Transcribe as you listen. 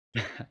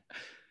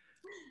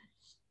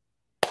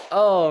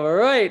All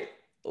right.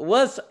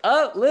 What's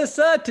up,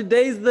 Lissa?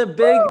 Today's the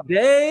big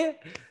day.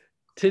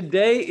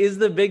 Today is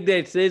the big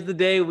day. Today's the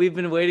day we've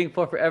been waiting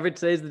for forever.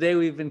 Today's the day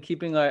we've been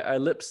keeping our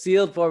lips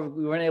sealed for.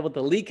 We weren't able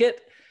to leak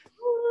it,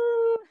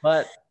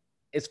 but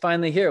it's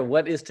finally here.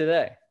 What is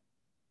today?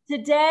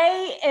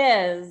 Today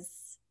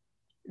is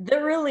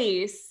the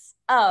release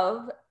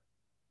of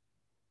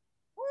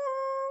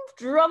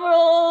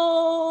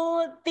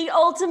drumroll, the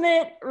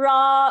ultimate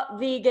raw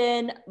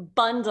vegan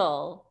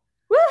bundle.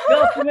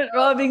 The Ultimate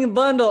Raw Vegan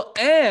Bundle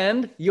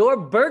and your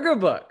burger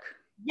book.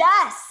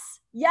 Yes,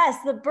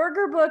 the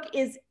burger book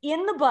is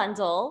in the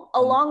bundle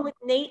along with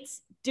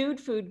Nate's dude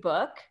food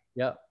book.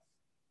 Yep.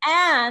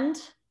 And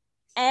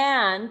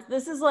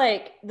this is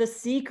like the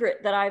secret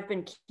that I've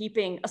been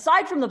keeping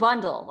aside from the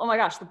bundle. Oh my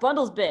gosh, the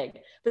bundle's big,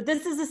 but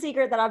this is a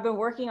secret that I've been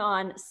working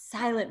on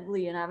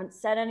silently and I haven't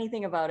said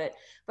anything about it.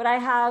 But I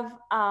have,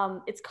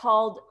 it's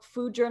called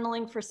Food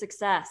Journaling for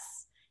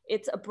Success.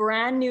 It's a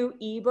brand new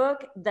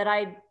ebook that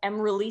I am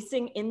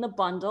releasing in the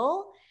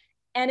bundle.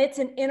 And it's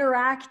an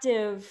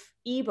interactive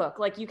ebook.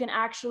 Like you can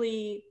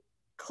actually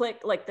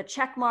click like the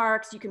check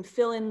marks, you can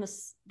fill in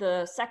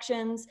the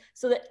sections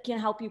so that it can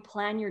help you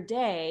plan your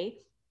day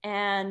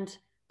and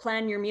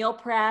plan your meal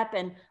prep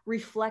and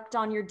reflect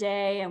on your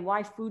day and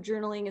why food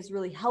journaling is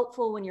really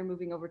helpful when you're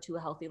moving over to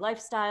a healthy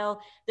lifestyle.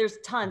 There's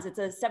tons. It's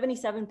a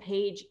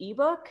 77-page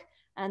ebook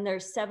and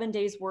there's 7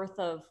 days worth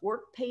of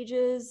work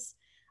pages.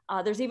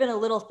 There's even a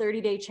little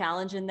 30-day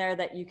challenge in there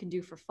that you can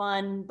do for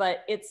fun,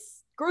 but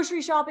it's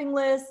grocery shopping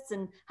lists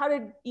and how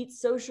to eat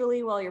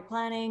socially while you're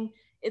planning.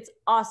 It's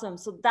awesome.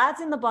 So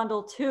that's in the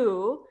bundle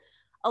too,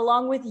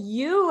 along with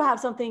you have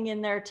something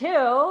in there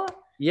too.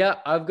 Yeah,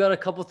 I've got a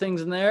couple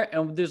things in there,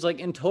 and there's like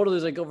in total,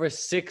 there's like over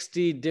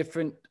 60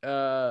 different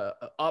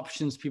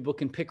options people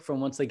can pick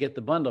from once they get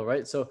the bundle,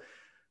 right? So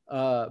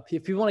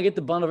if you want to get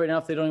the bundle right now,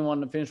 if they don't even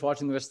want to finish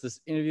watching the rest of this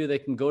interview, they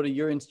can go to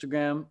your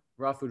Instagram,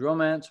 Raw Food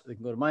Romance, or they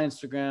can go to my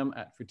Instagram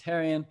at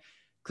Fruitarian,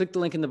 click the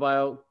link in the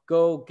bio,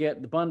 go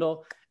get the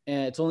bundle.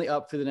 And it's only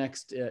up for the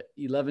next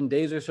 11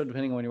 days or so,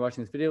 depending on when you're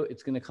watching this video.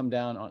 It's going to come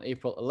down on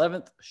April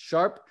 11th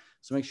sharp.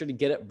 So make sure to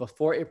get it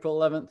before April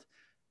 11th.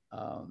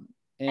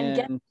 And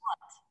guess what?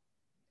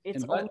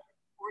 It's only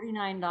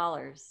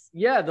 $49.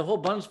 Yeah, the whole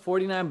bundle's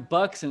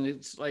 $49, and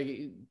it's like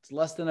it's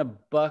less than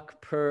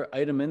 $1 per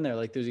item in there.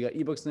 Like you got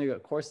ebooks in there, you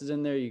got courses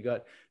in there, you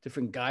got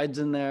different guides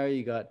in there,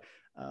 you got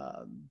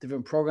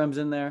different programs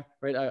in there,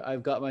 right?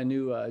 I've got my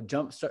new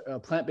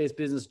plant-based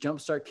business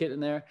jumpstart kit in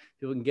there.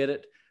 People can get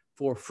it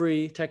for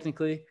free,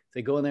 technically. If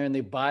they go in there and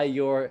they buy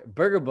your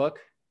burger book,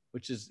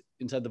 which is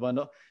inside the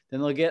bundle, then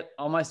they'll get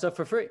all my stuff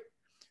for free,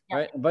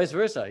 right? And vice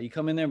versa. You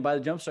come in there and buy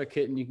the jumpstart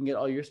kit and you can get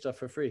all your stuff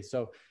for free.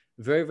 So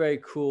very, very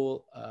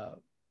cool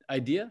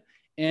idea.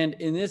 And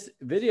in this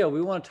video,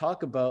 we want to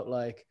talk about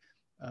like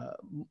a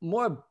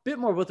bit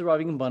more about the raw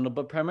vegan bundle,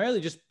 but primarily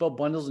just about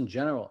bundles in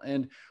general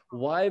and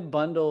why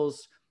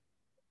bundles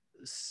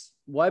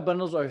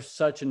are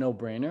such a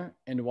no-brainer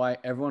and why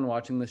everyone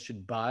watching this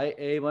should buy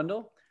a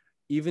bundle,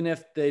 even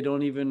if they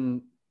don't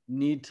even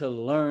need to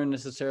learn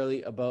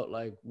necessarily about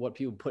like what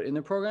people put in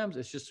their programs.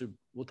 It's just,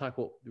 we'll talk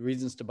about the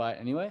reasons to buy it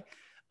anyway.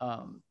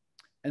 And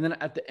then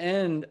at the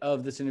end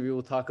of this interview,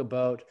 we'll talk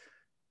about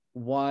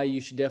why you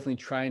should definitely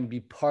try and be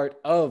part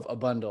of a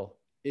bundle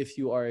if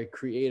you are a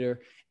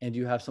creator and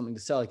you have something to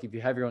sell. Like if you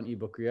have your own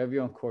ebook or you have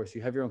your own course,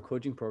 you have your own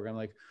coaching program,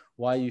 like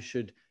why you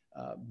should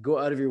go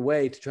out of your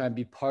way to try and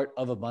be part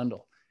of a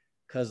bundle.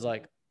 Because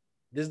like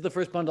this is the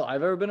first bundle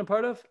I've ever been a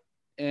part of.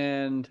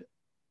 And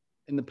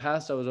in the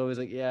past, I was always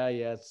like, yeah,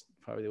 it's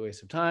probably a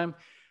waste of time.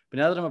 But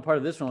now that I'm a part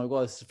of this one, I'm like,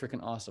 well, this is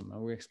freaking awesome. And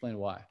we're going to explain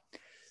why.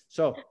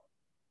 So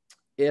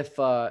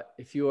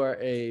if you are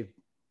a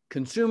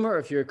consumer,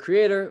 if you're a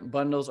creator,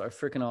 bundles are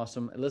freaking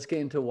awesome. And let's get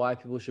into why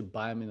people should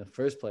buy them in the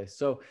first place.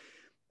 So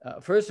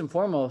first and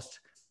foremost,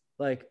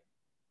 like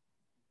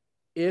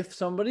if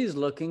somebody's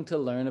looking to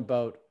learn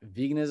about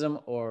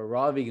veganism or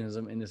raw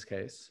veganism in this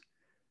case,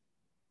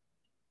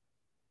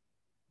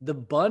 the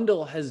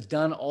bundle has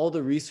done all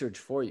the research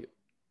for you,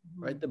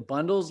 right? The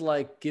bundle's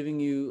like giving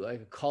you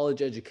like a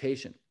college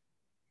education,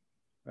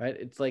 right?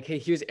 It's like, hey,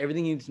 here's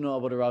everything you need to know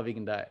about a raw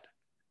vegan diet.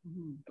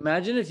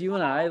 Imagine if you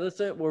and I, let's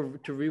say, were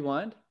to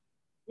rewind.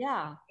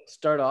 Yeah.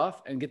 Start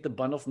off and get the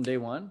bundle from day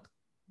one.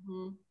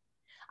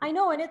 I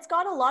know. And it's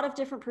got a lot of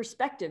different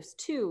perspectives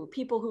too.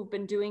 People who've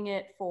been doing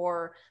it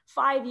for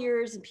 5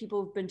 years and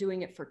people who've been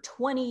doing it for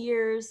 20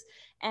 years.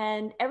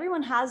 And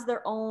everyone has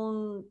their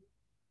own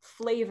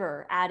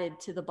flavor added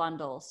to the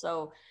bundle.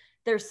 So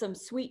there's some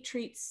sweet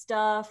treat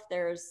stuff.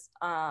 There's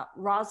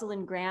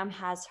Rosalind Graham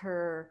has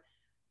her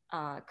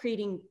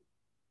creating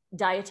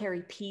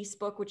dietary peace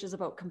book, which is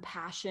about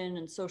compassion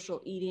and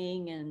social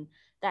eating and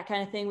that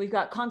kind of thing. We've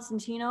got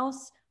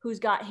Konstantinos, who's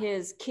got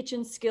his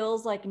kitchen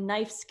skills, like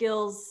knife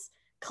skills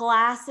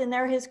class in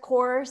there, his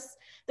course.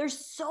 There's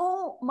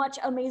so much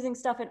amazing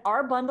stuff. And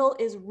our bundle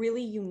is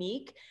really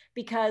unique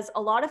because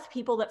a lot of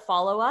people that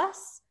follow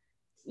us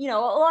you know,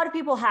 a lot of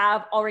people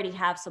already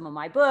have some of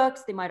my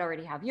books. They might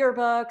already have your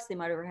books. They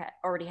might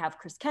already have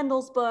Chris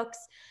Kendall's books.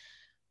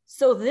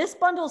 So this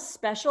bundle's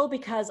special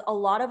because a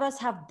lot of us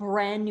have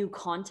brand new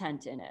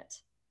content in it.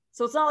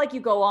 So it's not like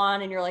you go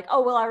on and you're like,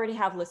 oh, well, I already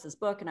have Lissa's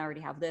book and I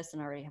already have this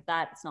and I already have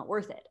that. It's not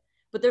worth it.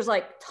 But there's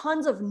like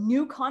tons of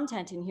new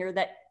content in here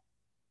that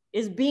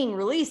is being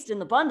released in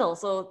the bundle.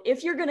 So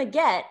if you're going to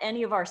get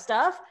any of our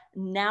stuff,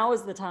 now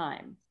is the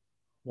time.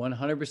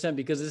 100%,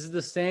 because this is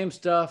the same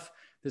stuff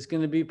that's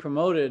going to be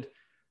promoted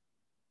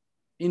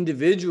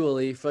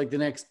individually for like the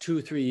next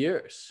 2-3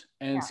 years.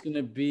 And it's going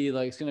to be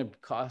like, it's going to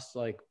cost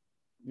like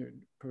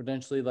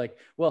potentially like,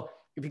 well,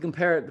 if you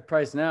compare it the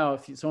price now,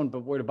 if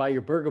someone were to buy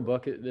your burger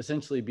book, it'd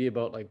essentially be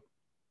about like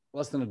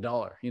less than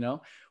 $1, you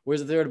know?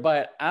 Whereas if they were to buy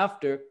it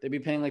after, they'd be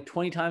paying like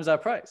 20 times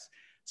that price.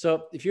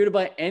 So if you were to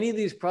buy any of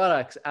these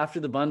products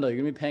after the bundle, you're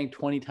gonna be paying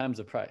 20 times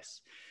the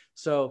price.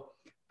 So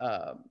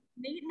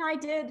Nate and I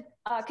did,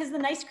 because the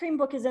Nice Cream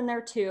book is in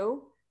there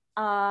too.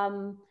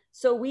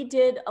 So we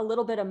did a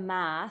little bit of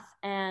math,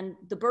 and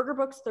the burger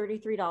book's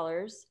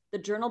 $33. The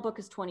journal book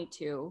is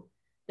 $22.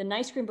 The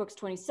Nice Cream book's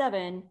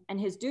 $27, and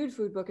his dude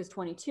food book is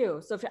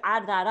 $22. So if you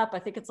add that up, I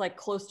think it's like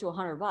close to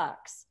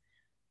 $100.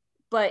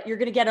 But you're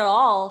going to get it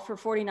all for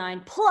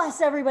 $49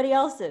 plus everybody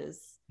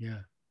else's. Yeah.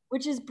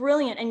 Which is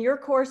brilliant. And your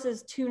course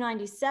is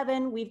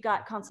 $297. We've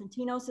got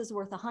Constantinos is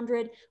worth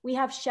 $100. We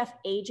have Chef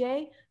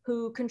AJ,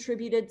 who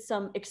contributed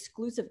some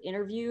exclusive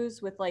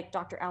interviews with like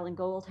Dr. Alan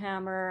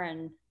Goldhammer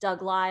and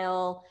Doug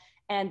Lyle.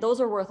 And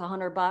those are worth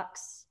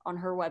 $100 on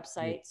her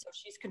website. Yeah. So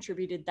she's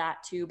contributed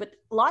that too. But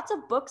lots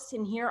of books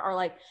in here are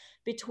like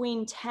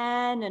between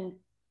 $10 and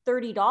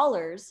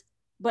 $30,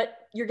 but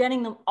you're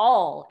getting them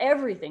all,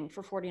 everything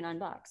for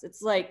 $49.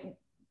 It's like,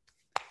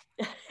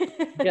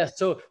 yeah.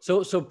 So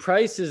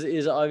price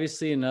is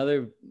obviously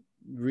another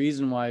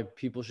reason why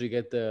people should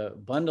get the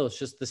bundle. It's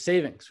just the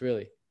savings,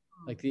 really,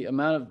 like the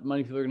amount of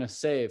money people are going to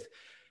save.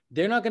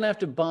 They're not going to have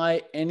to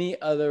buy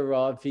any other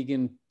raw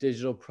vegan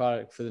digital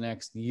product for the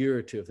next year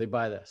or two. If they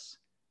buy this,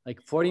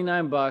 like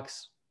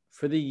 $49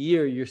 for the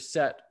year, you're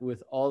set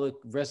with all the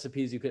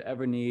recipes you could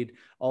ever need,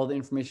 all the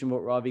information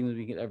about raw vegan that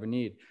you could ever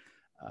need.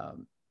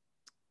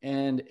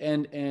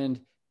 And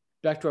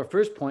back to our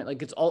first point,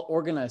 like it's all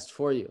organized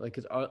for you. Like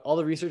it's all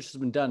the research has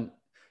been done.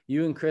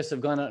 You and Chris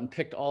have gone out and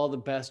picked all the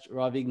best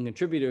raw vegan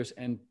contributors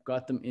and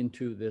got them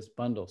into this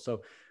bundle.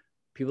 So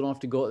people don't have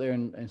to go out there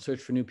and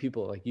search for new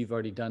people. Like you've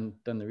already done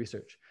the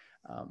research.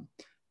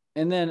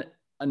 And then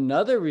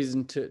another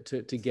reason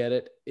to get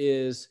it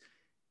is,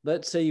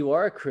 let's say you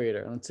are a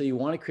creator. Let's say you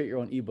want to create your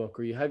own ebook,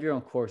 or you have your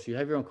own course, you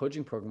have your own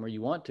coaching program, or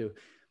you want to.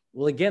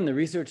 Well, again, the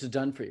research is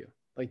done for you.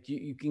 Like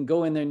you can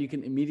go in there and you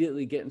can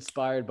immediately get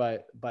inspired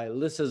by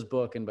Lissa's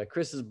book and by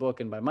Chris's book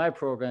and by my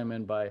program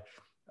and by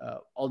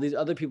all these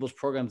other people's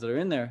programs that are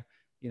in there.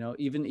 You know,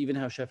 even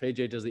how Chef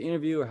AJ does the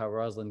interview, or how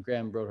Rosalind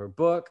Graham wrote her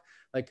book.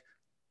 Like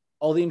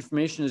all the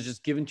information is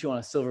just given to you on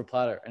a silver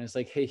platter. And it's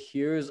like, hey,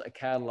 here's a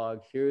catalog,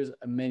 here's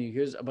a menu,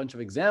 here's a bunch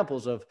of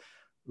examples of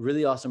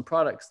really awesome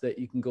products that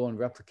you can go and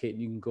replicate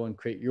and you can go and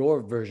create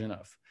your version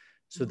of,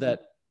 so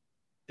that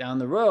down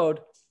the road,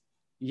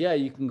 yeah,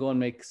 you can go and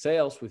make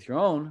sales with your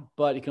own,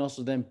 but you can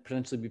also then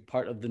potentially be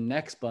part of the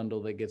next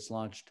bundle that gets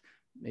launched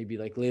maybe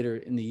like later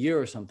in the year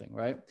or something,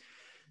 right?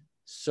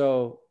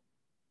 So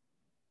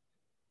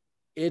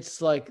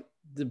it's like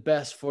the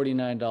best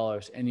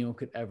 $49 anyone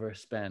could ever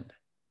spend,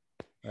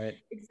 right?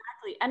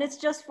 Exactly. And it's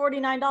just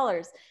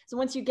 $49. So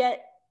once you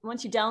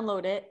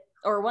download it,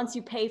 or once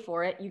you pay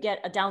for it, you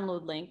get a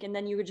download link, and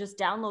then you would just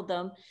download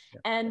them. Yeah.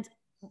 And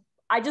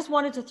I just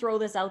wanted to throw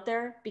this out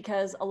there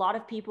because a lot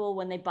of people,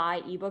 when they buy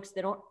ebooks,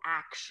 they don't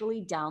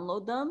actually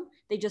download them.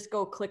 They just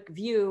go click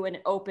view and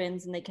it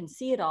opens and they can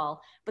see it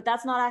all, but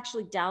that's not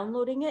actually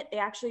downloading it. They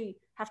actually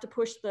have to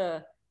push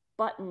the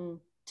button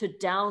to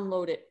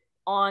download it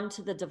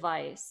onto the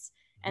device.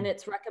 And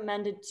it's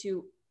recommended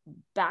to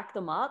back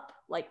them up,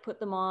 like put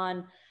them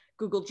on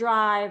Google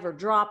Drive or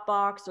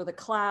Dropbox or the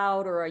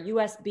cloud or a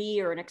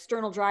USB or an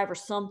external drive or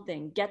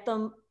something. Get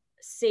them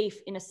safe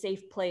in a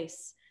safe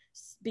place,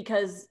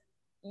 because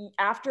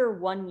after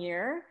 1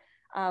 year,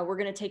 we're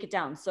going to take it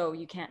down. So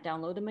you can't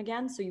download them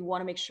again. So you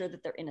want to make sure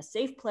that they're in a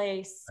safe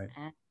place, right,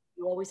 and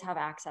you always have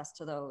access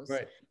to those.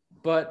 Right.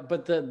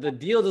 But the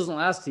deal doesn't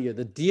last a year.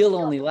 The deal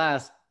only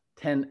lasts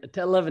 10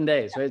 to 11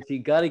 days, right? So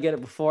you got to get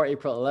it before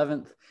April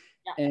 11th.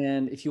 Yeah.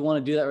 And if you want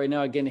to do that right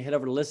now, again, head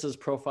over to Lissa's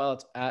profile.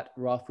 It's at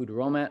Raw Food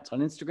Romance on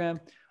Instagram,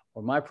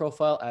 or my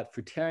profile at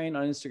Fruitarian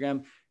on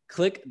Instagram.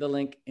 Click the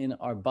link in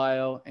our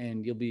bio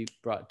and you'll be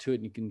brought to it,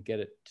 and you can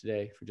get it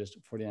today for just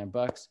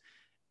 $49.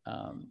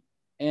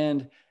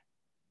 And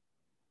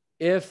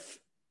if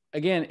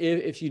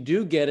you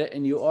do get it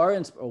and you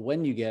are, or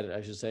when you get it,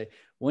 I should say,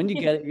 when you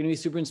get it, you're going to be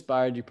super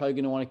inspired. You're probably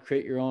going to want to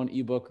create your own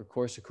ebook or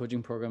course or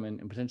coaching program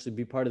and potentially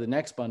be part of the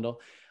next bundle.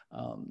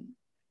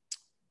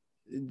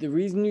 The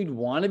reason you'd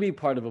want to be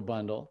part of a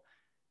bundle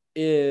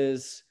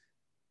is,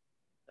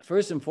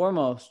 first and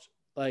foremost,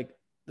 like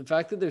the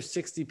fact that there's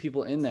 60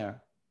 people in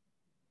there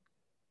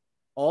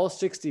all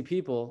 60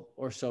 people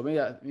or so, maybe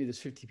there's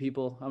 50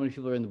 people. How many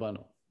people are in the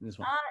bundle in this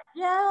one?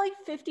 Yeah, like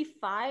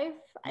 55.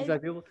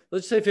 55 people?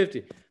 Let's say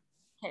 50.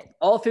 Okay.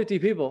 All 50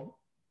 people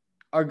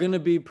are going to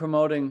be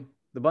promoting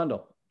the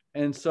bundle.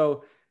 And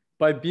so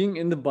by being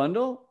in the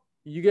bundle,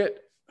 you get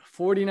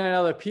 49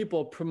 other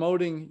people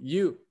promoting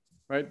you,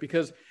 right?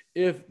 Because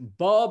if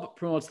Bob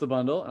promotes the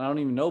bundle, and I don't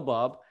even know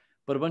Bob,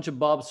 but a bunch of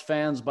Bob's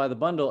fans buy the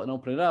bundle and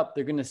open it up,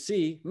 they're going to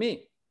see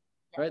me,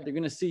 right? They're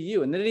going to see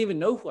you. And they didn't even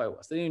know who I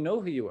was. They didn't even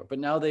know who you were, but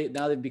now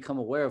they've become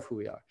aware of who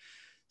we are.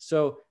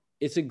 So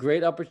it's a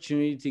great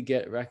opportunity to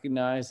get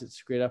recognized.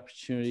 It's a great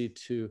opportunity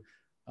to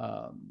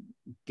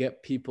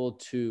get people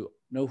to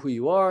know who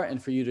you are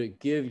and for you to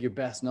give your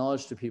best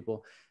knowledge to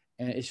people.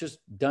 And it's just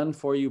done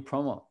for you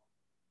promo.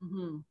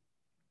 Mm-hmm.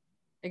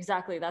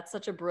 Exactly. That's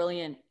such a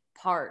brilliant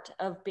part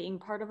of being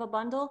part of a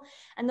bundle.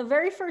 And the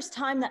very first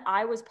time that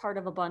I was part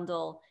of a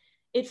bundle,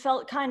 it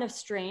felt kind of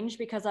strange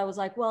because I was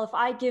like, well, if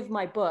I give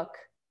my book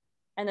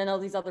and then all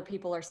these other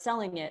people are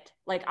selling it,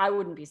 like I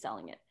wouldn't be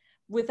selling it,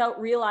 without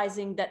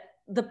realizing that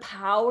the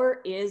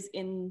power is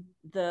in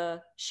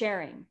the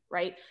sharing,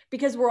 right?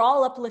 Because we're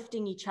all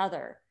uplifting each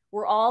other.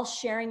 We're all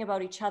sharing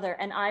about each other.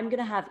 And I'm going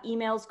to have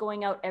emails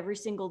going out every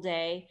single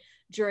day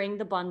during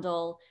the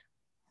bundle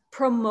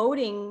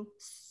promoting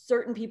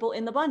certain people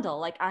in the bundle.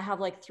 Like I have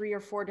like 3 or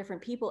 4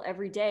 different people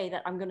every day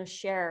that I'm going to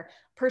share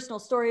personal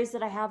stories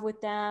that I have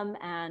with them,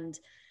 and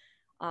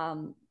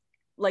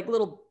like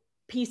little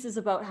pieces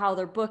about how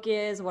their book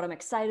is, what I'm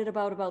excited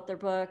about their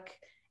book,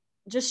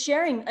 just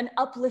sharing and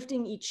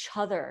uplifting each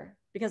other,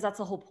 because that's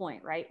the whole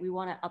point, right? We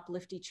want to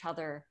uplift each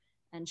other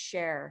and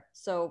share.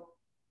 So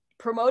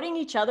promoting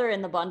each other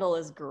in the bundle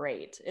is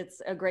great.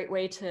 It's a great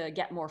way to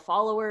get more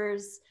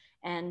followers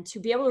and to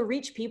be able to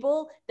reach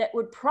people that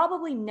would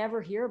probably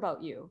never hear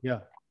about you. Yeah,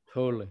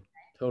 totally.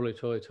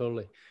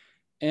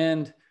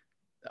 And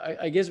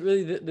I guess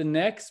really the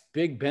next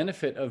big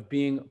benefit of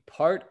being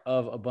part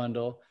of a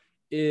bundle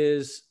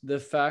is the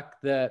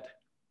fact that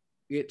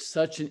it's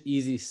such an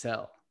easy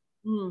sell.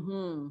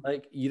 Mm-hmm.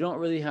 Like you don't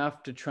really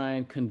have to try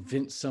and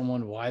convince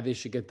someone why they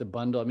should get the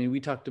bundle. I mean, we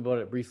talked about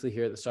it briefly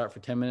here at the start for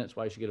 10 minutes,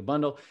 why you should get a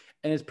bundle.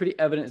 And it's pretty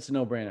evident it's a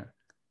no-brainer.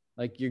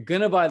 Like you're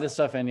going to buy this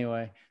stuff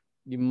anyway.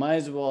 You might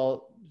as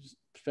well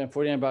spend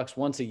 49 bucks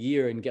once a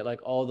year and get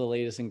like all the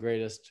latest and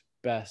greatest,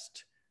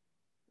 best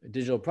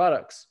digital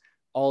products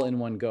all in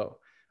one go.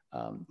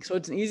 So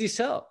it's an easy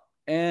sell,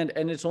 and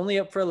it's only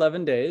up for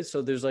 11 days.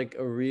 So there's like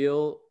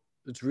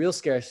it's real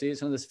scarcity.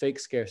 It's not this fake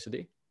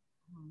scarcity.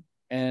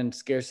 And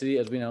scarcity,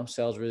 as we know,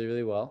 sells really,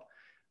 really well.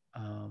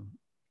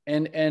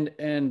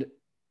 And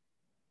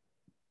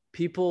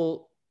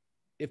people,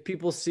 if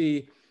people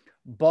see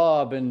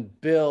Bob and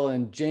Bill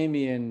and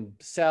Jamie and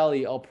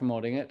Sally all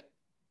promoting it,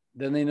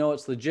 then they know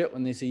it's legit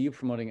when they see you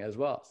promoting it as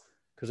well.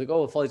 Because like,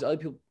 oh, if all these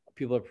other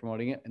people are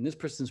promoting it and this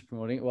person's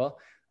promoting it, well,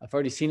 I've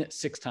already seen it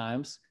 6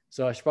 times,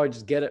 so I should probably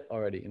just get it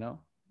already, you know?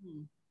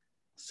 Mm-hmm.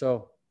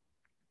 So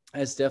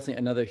that's definitely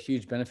another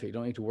huge benefit. You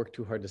don't need to work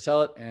too hard to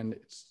sell it, and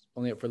it's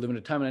only up for a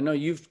limited time. And I know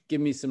you've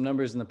given me some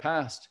numbers in the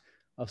past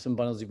of some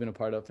bundles you've been a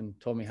part of and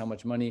told me how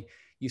much money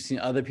you've seen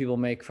other people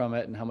make from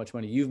it and how much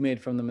money you've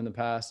made from them in the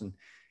past, and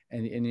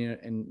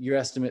your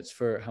estimates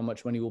for how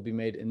much money will be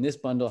made in this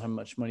bundle, how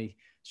much money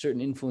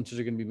certain influencers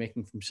are going to be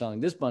making from selling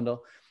this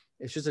bundle.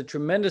 It's just a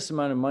tremendous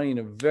amount of money in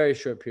a very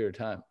short period of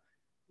time.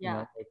 Yeah, you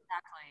know?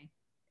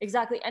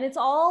 Exactly. And it's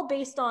all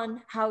based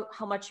on how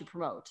much you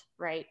promote,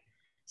 right?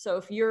 So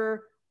if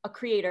you're a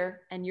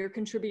creator and you're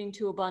contributing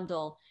to a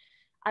bundle,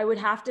 I would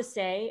have to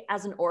say,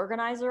 as an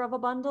organizer of a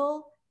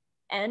bundle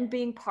and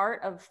being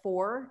part of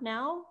 4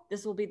 now,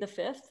 this will be the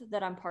 5th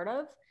that I'm part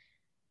of,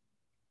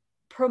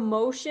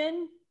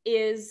 promotion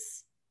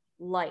is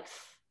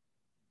life.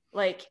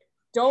 Like,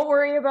 don't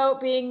worry about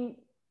being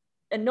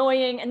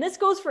annoying. And this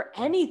goes for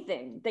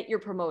anything that you're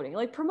promoting.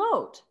 Like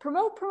promote.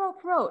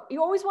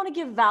 You always want to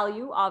give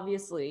value,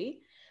 obviously,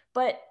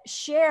 but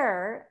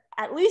share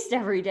at least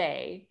every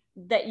day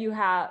that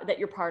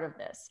you're part of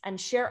this, and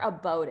share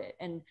about it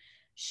and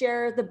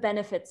share the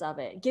benefits of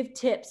it. Give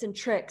tips and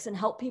tricks and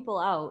help people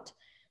out.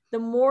 The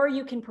more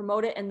you can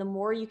promote it and the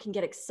more you can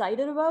get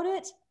excited about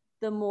it,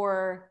 the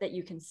more that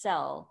you can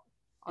sell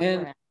on your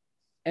end.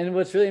 And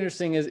what's really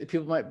interesting is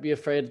people might be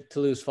afraid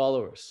to lose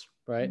followers,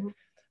 right? Mm-hmm.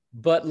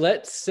 But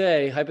let's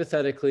say,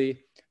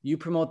 hypothetically, you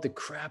promote the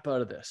crap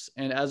out of this.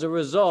 And as a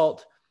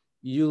result,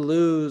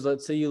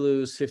 let's say you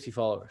lose 50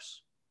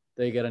 followers.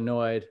 They get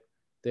annoyed,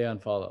 they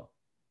unfollow.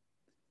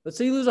 Let's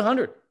say you lose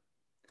 100,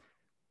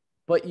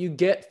 but you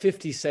get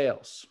 50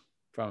 sales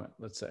from it,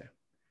 let's say.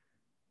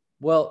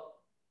 Well,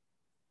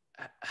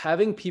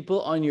 having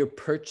people on your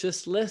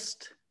purchase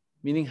list,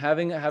 meaning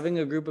having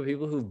a group of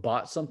people who've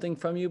bought something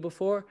from you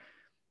before,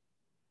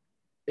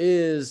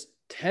 is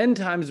 10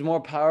 times more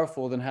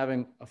powerful than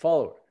having a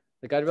follower.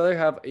 Like I'd rather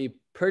have a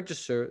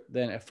purchaser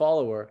than a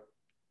follower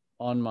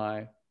on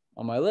my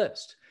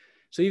list.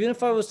 So even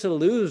if I was to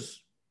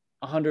lose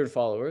 100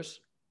 followers,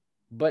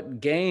 but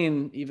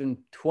gain even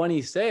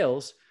 20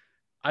 sales,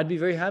 I'd be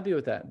very happy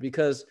with that,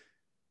 because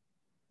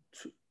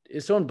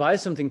if someone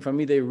buys something from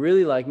me, they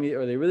really like me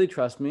or they really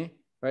trust me,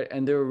 right?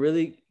 And they're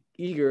really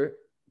eager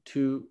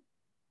to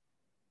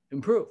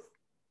improve.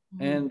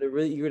 And they're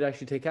really eager to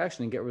actually take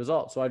action and get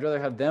results. So I'd rather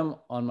have them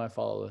on my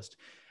follow list.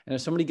 And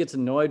if somebody gets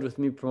annoyed with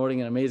me promoting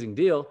an amazing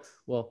deal,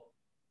 well,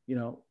 you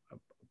know,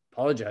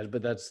 apologize,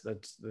 but that's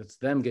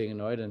them getting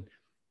annoyed, and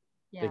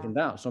they can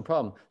bounce, no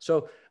problem.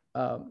 So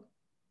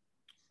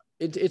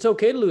it's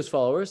okay to lose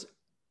followers,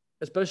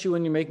 especially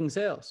when you're making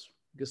sales,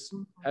 because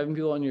having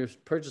people on your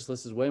purchase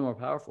list is way more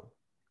powerful.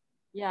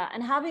 Yeah.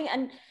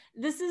 And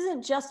this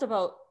isn't just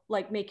about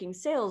like making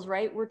sales,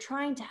 right? We're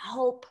trying to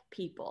help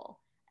people.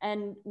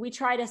 And we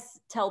try to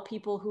tell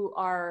people who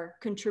are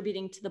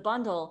contributing to the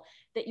bundle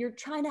that you're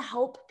trying to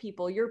help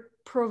people. You're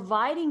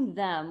providing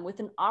them with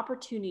an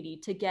opportunity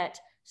to get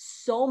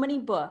so many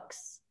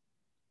books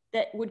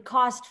that would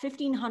cost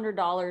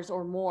 $1,500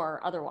 or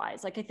more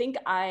otherwise. Like, I think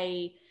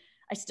I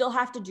still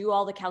have to do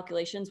all the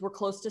calculations. We're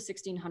close to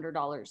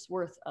 $1,600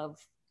 worth of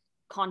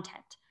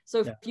content. So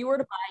if you were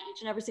to buy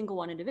each and every single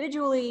one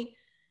individually,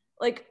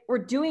 like, we're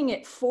doing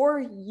it for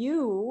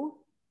you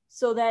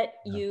so that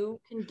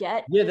you can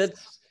get that's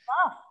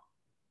stuff.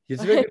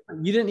 It's very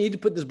good. You didn't need to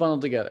put this bundle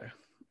together.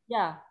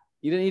 Yeah.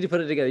 You didn't need to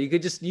put it together. You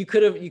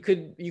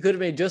could have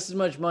made just as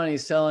much money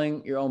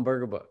selling your own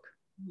burger book,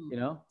 you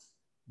know,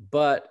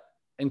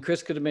 and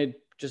Chris could have made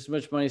just as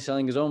much money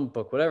selling his own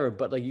book, whatever.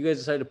 But like, you guys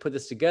decided to put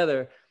this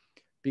together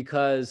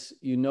because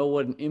you know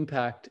what an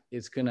impact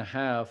it's going to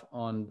have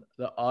on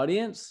the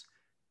audience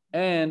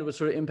and what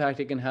sort of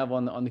impact it can have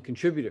on the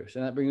contributors.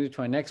 And that brings me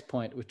to my next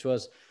point, which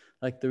was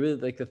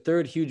the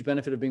third huge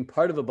benefit of being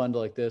part of a bundle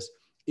like this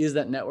is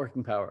that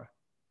networking power,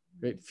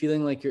 right?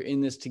 Feeling like you're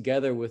in this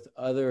together with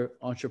other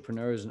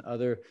entrepreneurs and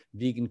other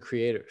vegan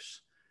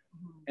creators.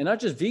 And not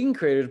just vegan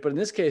creators, but in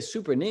this case,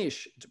 super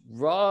niche,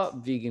 raw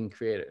vegan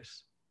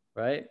creators,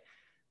 right?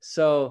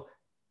 So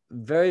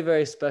very,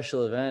 very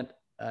special event,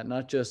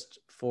 not just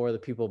for the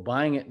people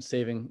buying it and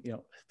saving,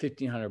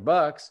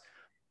 $1,500,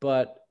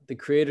 but the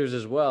creators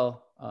as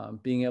well,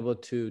 being able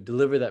to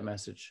deliver that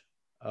message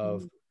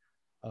of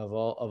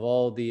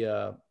all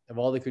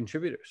the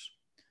contributors.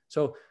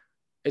 So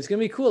it's gonna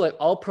be cool. Like,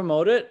 I'll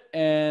promote it,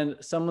 and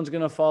someone's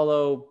gonna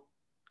follow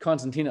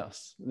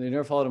Konstantinos. They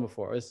never followed him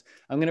before.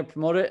 I'm gonna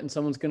promote it, and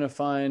someone's gonna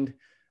find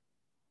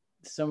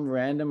some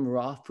random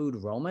raw food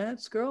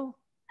romance girl,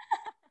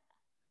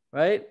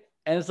 right?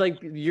 And it's like,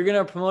 you're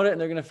gonna promote it, and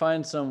they're gonna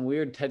find some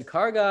weird Ted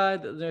Carr guy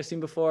that they've never seen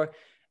before,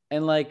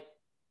 and like,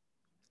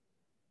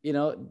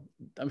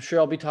 I'm sure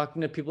I'll be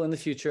talking to people in the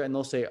future, and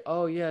they'll say,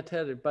 "Oh yeah,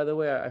 Ted, by the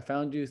way, I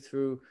found you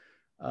through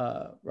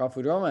Raw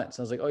Food Romance."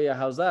 I was like, "Oh yeah,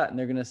 how's that?" And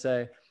they're gonna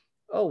say,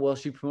 "Oh well,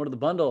 she promoted the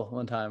bundle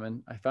one time,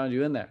 and I found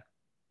you in there."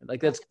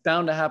 Like, that's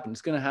bound to happen.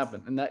 It's gonna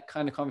happen, and that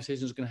kind of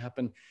conversation is gonna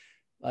happen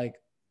like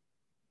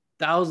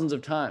thousands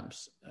of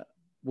times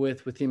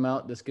with the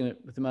amount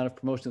of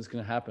promotion that's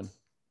gonna happen.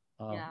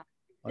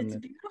 It's a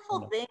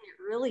beautiful thing.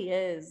 It really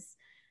is.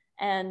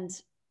 And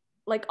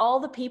like, all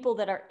the people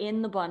that are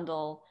in the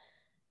bundle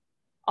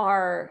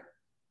are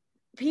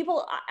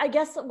people. I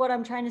guess what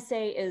I'm trying to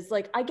say is,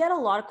 like, I get a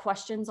lot of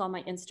questions on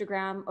my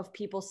Instagram of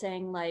people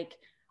saying like,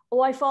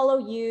 "Oh, I follow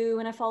you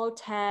and I follow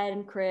Ted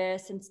and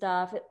Chris and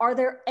stuff. Are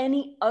there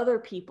any other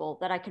people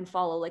that I can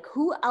follow? Like,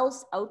 who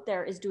else out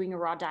there is doing a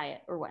raw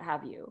diet or what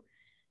have you?"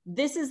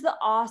 This is the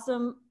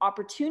awesome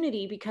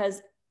opportunity,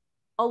 because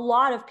a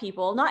lot of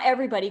people, not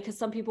everybody, because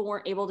some people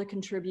weren't able to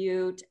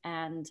contribute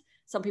and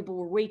some people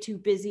were way too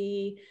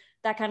busy,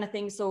 that kind of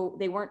thing. So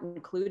they weren't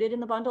included in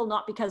the bundle,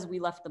 not because we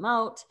left them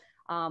out,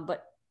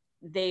 but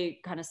they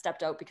kind of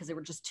stepped out because they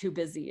were just too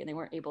busy and they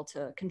weren't able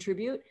to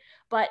contribute.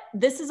 But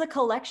this is a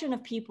collection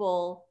of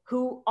people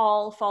who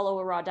all follow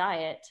a raw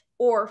diet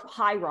or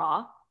high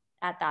raw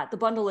at that. The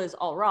bundle is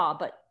all raw,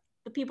 but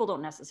the people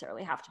don't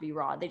necessarily have to be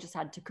raw. They just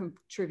had to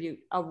contribute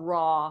a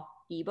raw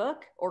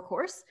ebook or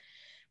course.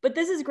 But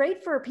this is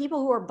great for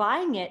people who are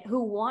buying it,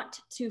 who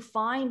want to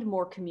find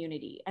more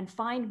community and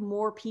find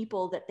more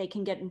people that they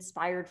can get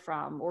inspired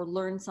from or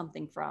learn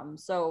something from.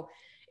 So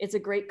it's a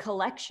great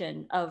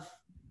collection of.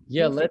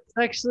 Yeah, let's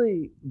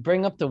actually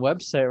bring up the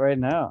website right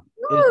now.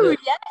 Ooh,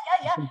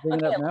 yeah. Bring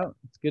it up now.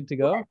 It's good to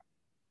go.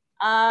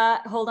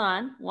 Hold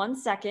on 1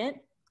 second.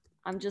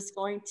 I'm just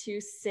going to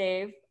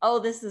save. Oh,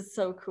 this is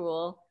so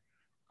cool.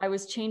 I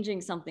was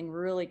changing something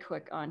really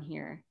quick on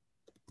here.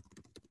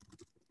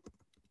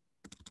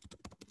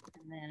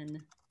 And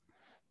then,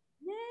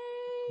 yay.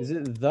 Is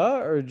it the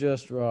or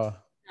just raw?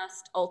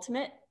 Just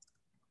ultimate.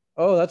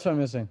 Oh, that's what I'm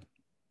missing.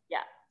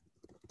 Yeah.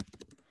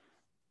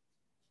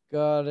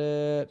 Got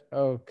it.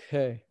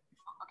 Okay.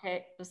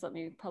 Okay, just let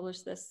me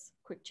publish this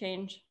quick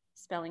change.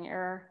 Spelling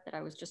error that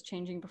I was just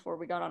changing before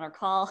we got on our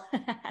call.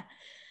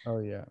 Oh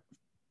yeah.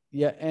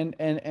 Yeah,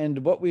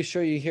 and what we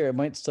show you here, it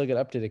might still get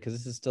updated because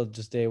this is still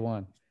just day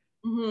one.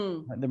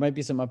 There might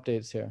be some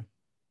updates here.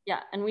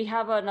 Yeah, and we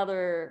have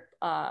another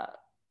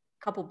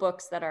couple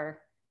books that are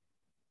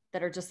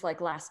just like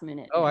last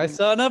minute. Oh, I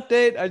saw an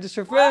update. I just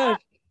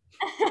refreshed.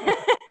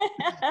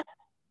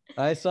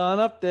 I saw an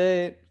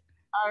update.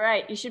 All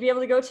right, you should be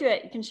able to go to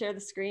it. You can share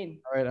the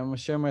screen. All right, I'm gonna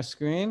share my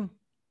screen.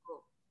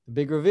 The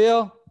big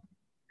reveal.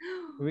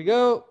 Here we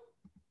go.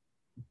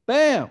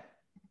 Bam.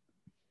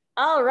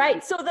 All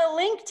right. So the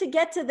link to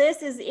get to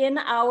this is in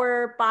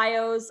our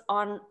bios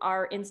on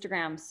our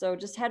Instagram. So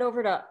just head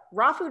over to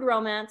Raw Food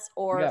Romance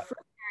or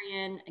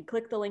Fruitarian and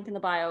click the link in the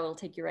bio. It'll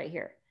take you right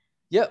here.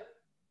 Yep.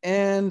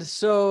 And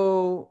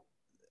so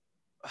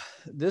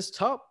this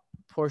top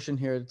portion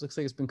here, it looks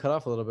like it's been cut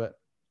off a little bit.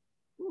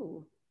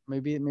 Ooh.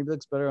 Maybe it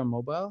looks better on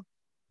mobile.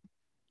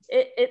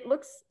 It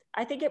looks,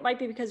 I think it might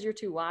be because you're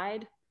too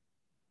wide.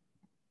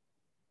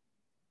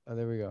 Oh,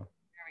 there we go.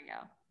 There we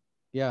go.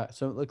 Yeah,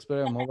 so it looks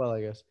better on mobile,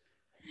 I guess.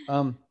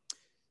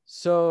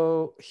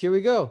 So here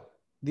we go.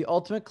 The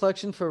ultimate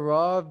collection for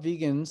raw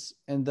vegans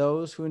and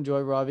those who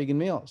enjoy raw vegan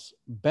meals.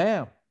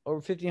 Bam. Over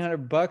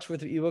 $1,500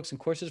 worth of ebooks and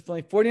courses for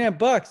only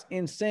 $49.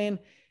 Insane.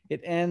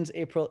 It ends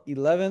April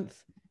 11th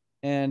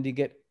and you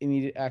get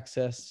immediate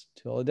access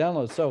to all the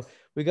downloads. So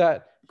we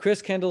got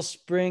Chris Kendall's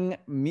spring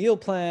meal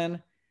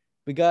plan.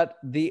 We got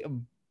the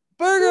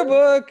burger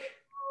book.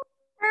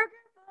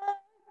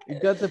 You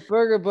got the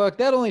burger book.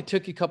 That only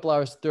took you a couple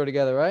hours to throw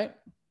together, right?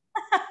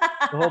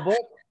 The whole book?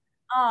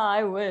 Oh,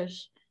 I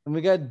wish. And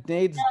we got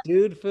Nate's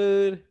dude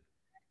food.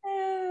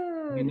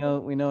 Dude.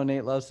 We know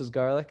Nate loves his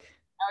garlic.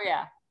 Oh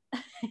yeah.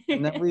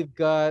 And then we've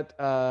got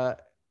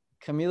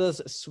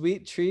Camila's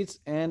sweet treats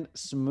and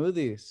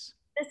smoothies.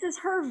 This is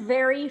her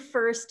very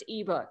first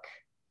ebook.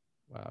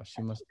 Wow,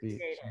 she must be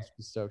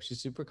stoked.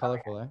 She's super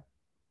colorful, eh?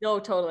 No,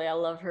 totally. I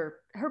love her.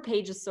 Her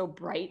page is so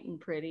bright and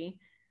pretty.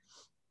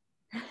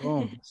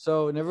 Boom.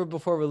 So never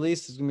before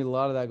released, there's gonna be a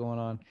lot of that going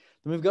on.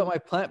 Then we've got my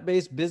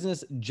plant-based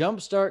business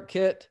jumpstart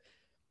kit.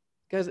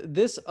 Guys,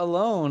 this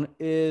alone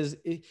is,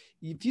 if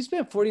you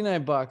spend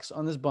 $49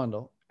 on this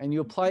bundle and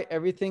you apply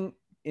everything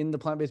in the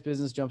plant-based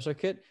business jumpstart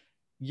kit,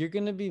 you're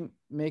gonna be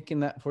making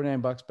that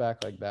 $49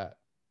 back like that.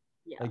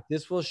 Yeah. Like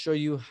this will show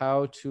you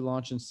how to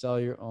launch and sell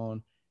your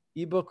own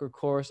ebook or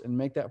course and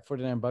make that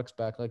 $49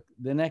 back like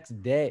the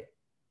next day.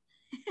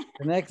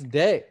 The next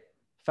day.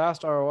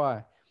 Fast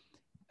ROI.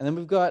 And then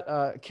we've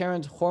got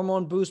Karen's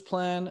hormone boost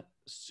plan.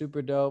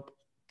 Super dope.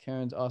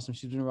 Karen's awesome.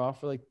 She's been raw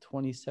for like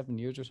 27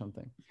 years or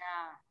something.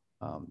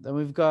 Yeah. Then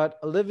we've got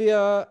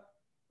Olivia.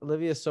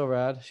 Olivia's so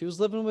rad. She was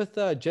living with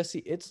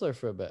Jesse Itzler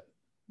for a bit.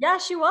 Yeah,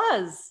 she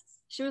was.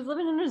 She was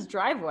living in his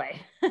driveway.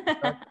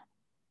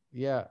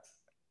 Yeah.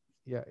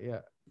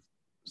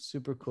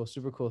 Super cool.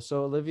 Super cool.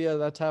 So Olivia,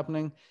 that's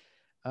happening.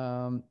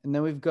 And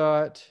then we've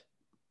got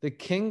the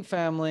King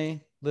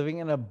family living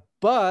in a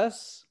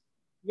bus.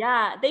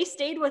 Yeah, they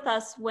stayed with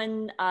us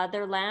when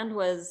their land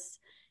was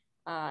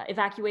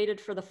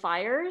evacuated for the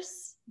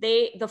fires.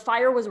 The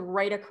fire was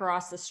right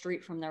across the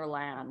street from their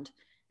land.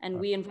 And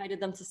we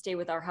invited them to stay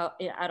with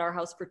at our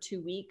house for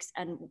 2 weeks.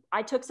 And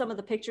I took some of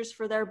the pictures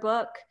for their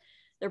book.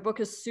 Their book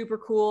is super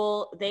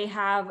cool. They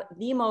have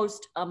the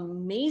most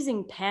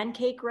amazing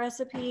pancake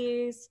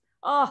recipes.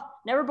 Oh,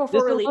 never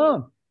before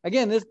released.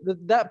 Again,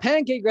 that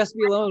pancake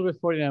recipe alone was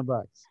worth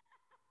 $49.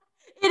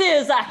 It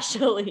is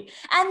actually.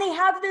 And they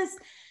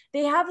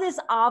have this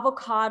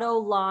avocado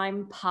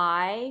lime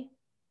pie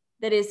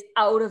that is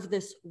out of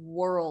this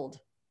world.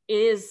 It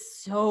is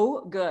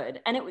so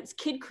good. And it was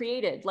kid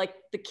created. Like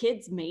the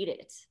kids made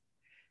it.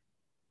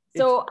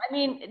 So, I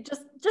mean,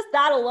 just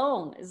that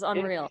alone is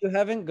unreal. If you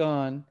haven't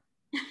gone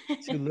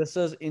to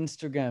Lissa's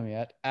Instagram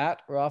yet,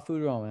 at Raw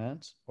Food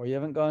Romance, or you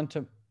haven't gone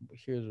to,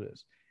 here's what it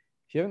is.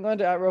 If you haven't gone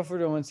to at Raw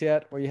Food Romance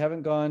yet, or you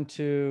haven't gone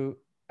to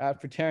at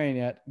Fruitarian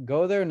yet,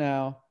 go there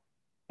now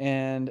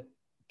and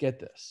get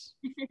this.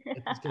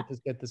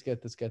 Get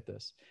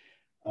this.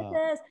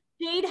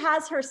 Jade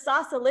has her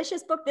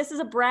Sausalicious book. This is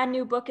a brand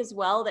new book as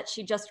well that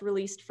she just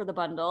released for the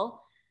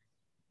bundle.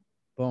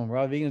 Boom.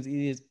 Raw Vegans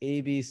Easy as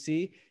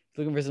ABC. If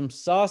you're looking for some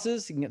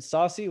sauces, you can get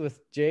saucy with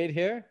Jade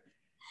here.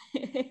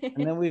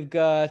 And then we've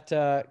got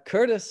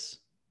Curtis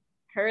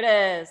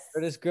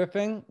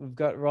Griffin. We've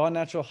got raw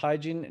natural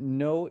hygiene,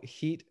 no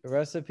heat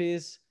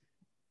recipes.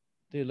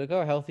 Dude, look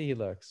how healthy he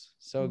looks.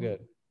 So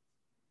good.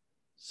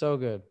 So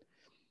good.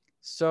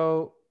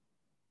 So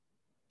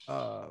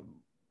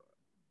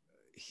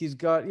he's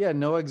got,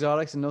 no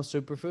exotics and no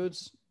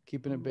superfoods,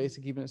 keeping it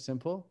basic, keeping it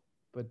simple,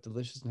 but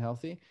delicious and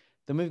healthy.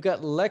 Then we've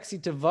got Lexi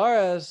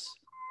Tavares,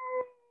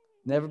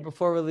 never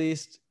before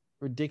released,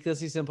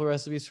 ridiculously simple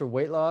recipes for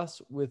weight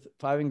loss with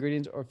 5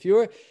 ingredients or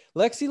fewer.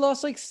 Lexi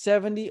lost like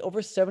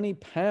over 70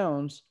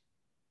 pounds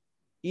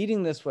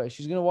eating this way.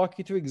 She's going to walk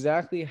you through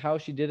exactly how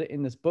she did it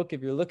in this book.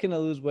 If you're looking to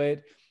lose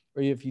weight,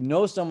 or if you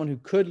know someone who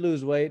could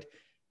lose weight,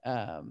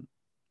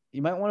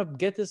 you might want to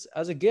get this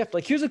as a gift.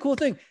 Like, here's a cool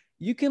thing.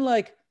 You can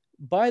like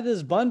buy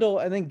this bundle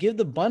and then give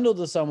the bundle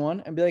to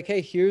someone and be like, hey,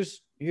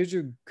 here's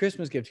your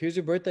Christmas gift. Here's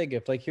your birthday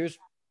gift. Like, here's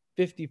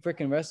 50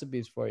 freaking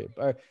recipes for you,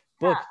 or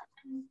books.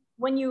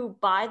 When you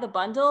buy the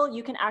bundle,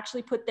 you can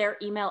actually put their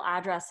email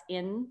address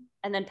in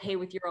and then pay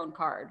with your own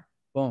card.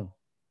 Boom.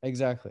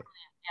 Exactly.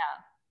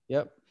 Yeah.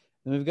 Yep.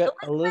 And we've got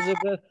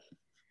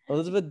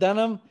Elizabeth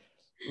Dunham,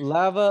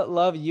 Lava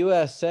Love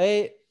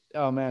USA.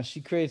 Oh man, she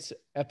creates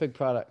epic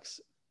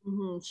products.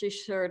 She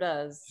sure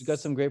does. She's got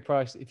some great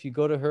products. If you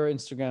go to her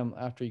Instagram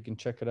after, you can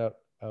check it out,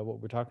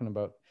 what we're talking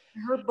about.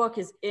 Her book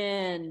is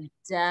in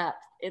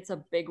depth. It's a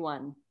big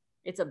one.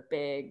 It's a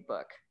big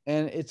book.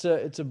 And it's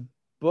a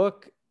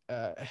book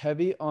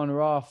heavy on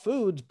raw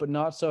foods, but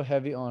not so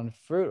heavy on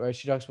fruit, right?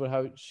 She talks about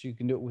how she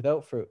can do it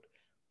without fruit,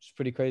 which is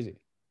pretty crazy,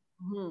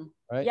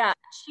 right? Yeah,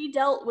 she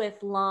dealt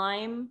with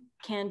Lyme,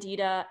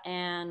 Candida,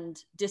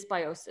 and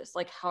dysbiosis,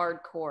 like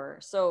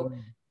hardcore. So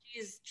Mm.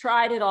 she's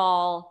tried it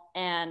all,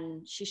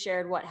 and she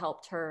shared what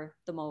helped her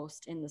the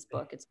most in this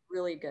book. It's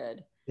really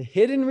good. The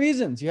hidden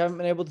reasons you haven't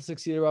been able to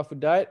succeed at a raw food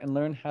diet and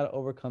learn how to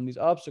overcome these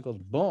obstacles.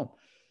 Boom.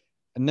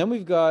 And then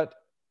we've got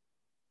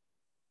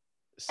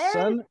And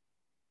sun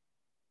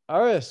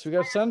Aris. We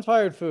got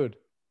sun-fired food.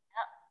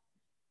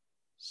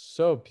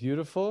 So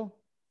beautiful.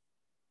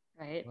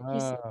 right,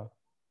 Wow.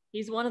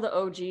 he's one of the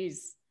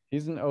OGs.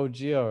 He's an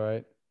OG, all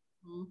right.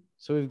 Mhm.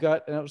 So we've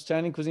got an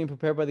outstanding cuisine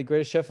prepared by the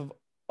greatest chef of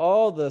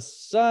all, the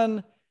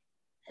sun.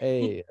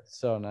 Hey,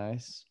 so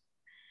nice.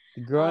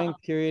 The growing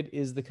period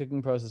is the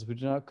cooking process. We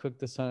do not cook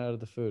the sun out of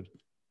the food.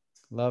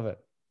 Love it.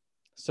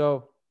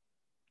 So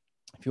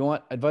if you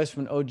want advice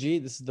from an OG,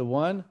 this is the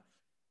one.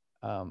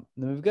 Then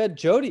we've got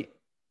Jody.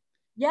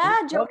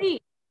 Yeah,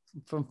 Jody.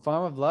 From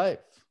Farm of Life.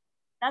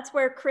 That's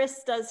where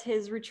Chris does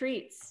his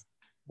retreats.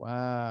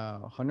 Wow.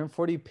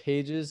 140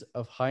 pages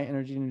of high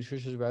energy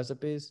nutritious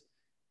recipes.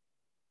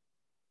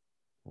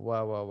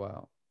 Wow, wow,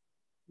 wow.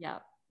 Yeah.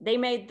 They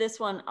made this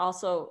one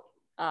also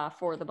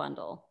for the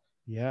bundle.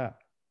 Yeah.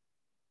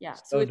 Yeah.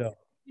 So it's dope.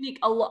 unique.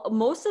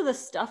 Most of the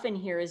stuff in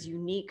here is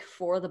unique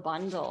for the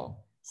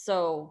bundle.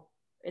 So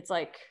it's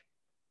like,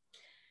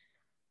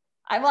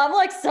 I'm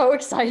like so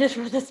excited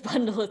for this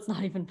bundle. It's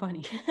not even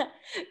funny.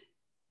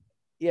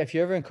 Yeah. If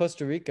you're ever in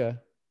Costa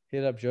Rica,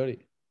 hit up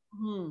Jody.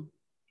 Hmm.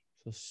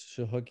 So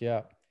she'll hook you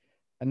up.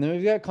 And then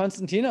we've got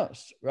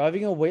Constantinos,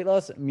 arriving a weight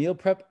loss meal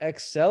prep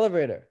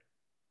accelerator.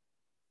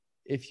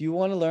 If you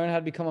want to learn how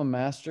to become a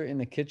master in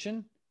the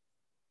kitchen,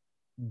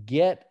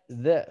 get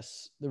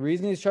this. The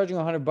reason he's charging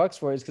 $100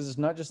 for it is because it's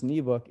not just an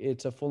ebook,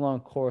 it's a full-on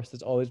course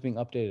that's always being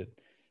updated.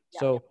 Yeah.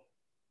 So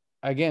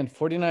again,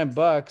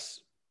 $49,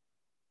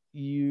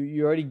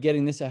 you're already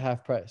getting this at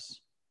half price.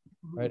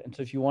 Right. And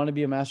so if you want to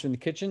be a master in the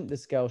kitchen,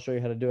 this guy will show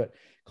you how to do it.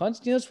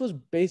 Constantinos was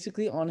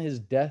basically on his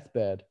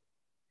deathbed,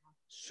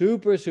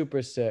 super,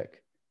 super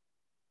sick.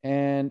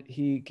 And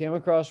he came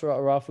across a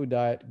raw food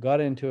diet,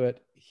 got into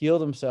it, healed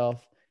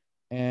himself,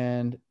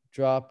 and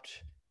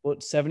dropped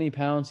 70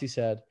 pounds, he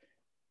said.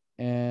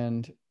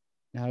 And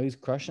now he's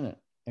crushing it.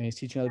 And he's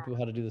teaching other people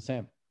how to do the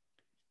same.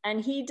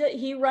 And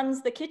he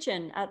runs the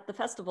kitchen at the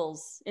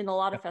festivals, in a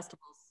lot of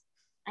festivals.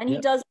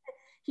 And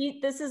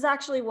this is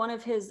actually one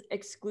of his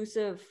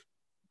exclusive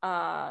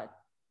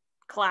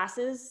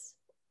classes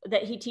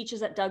that he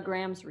teaches at Doug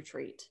Graham's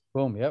retreat.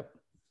 Boom. Yep.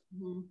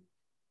 Mm-hmm.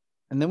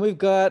 And then we've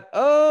got,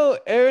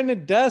 Aaron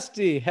and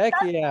Dusty. Heck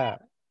yeah.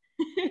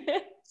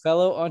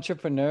 Fellow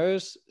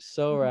entrepreneurs.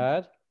 So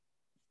rad.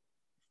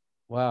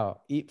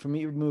 Wow. Eat,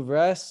 remove,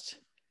 rest.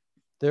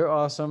 They're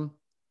awesome.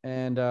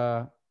 And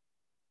wow,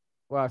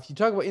 if you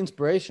talk about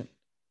inspiration,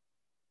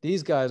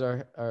 these guys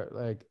are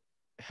like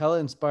hella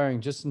inspiring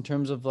just in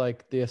terms of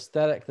like the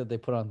aesthetic that they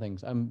put on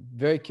things. I'm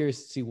very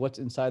curious to see what's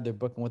inside their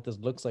book and what this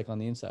looks like on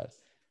the inside.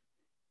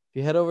 If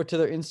you head over to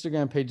their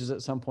Instagram pages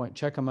at some point,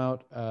 check them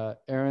out.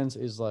 Aaron's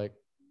is like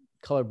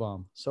color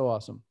bomb. So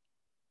awesome.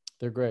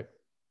 They're great.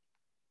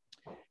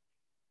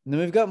 And then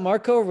we've got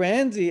Marco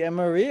Ranzi and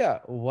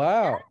Maria.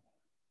 Wow.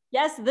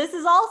 Yes, this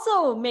is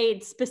also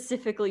made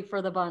specifically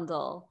for the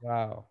bundle.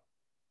 Wow.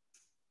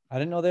 I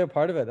didn't know they were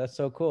part of it. That's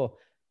so cool.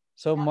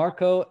 So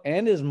Marco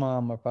and his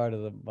mom are part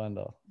of the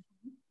bundle.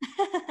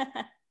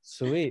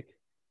 Sweet.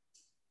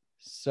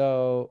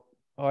 So,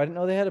 I didn't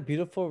know they had a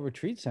beautiful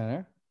retreat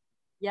center.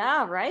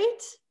 Yeah,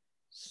 right?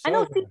 So I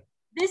know.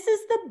 This is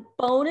the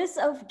bonus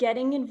of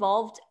getting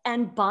involved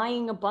and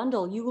buying a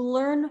bundle. You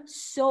learn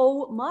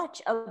so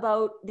much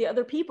about the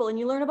other people, and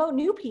you learn about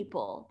new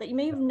people that you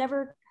may have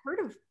never heard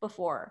of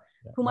before,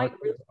 who might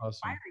really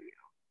inspire you.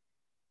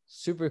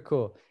 Super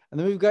cool. And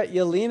then we've got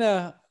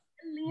Yelena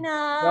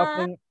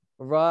dropping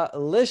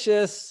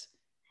Rawlicious,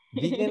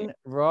 vegan,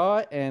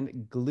 raw,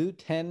 and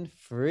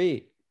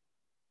gluten-free.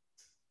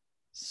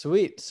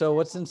 Sweet. So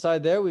what's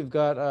inside there? We've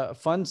got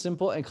fun,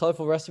 simple, and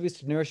colorful recipes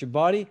to nourish your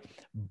body,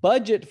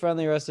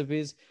 budget-friendly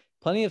recipes,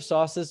 plenty of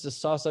sauces to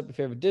sauce up your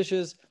favorite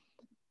dishes,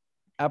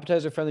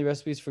 appetizer-friendly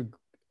recipes for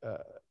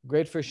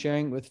great for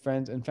sharing with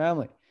friends and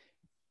family.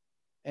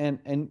 And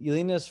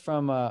Yelena's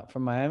from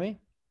Miami.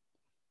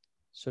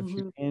 So if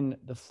you're in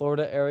the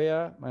Florida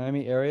area,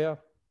 Miami area,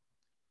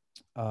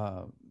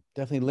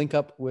 definitely link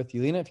up with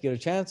Yelena if you get a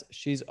chance.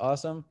 She's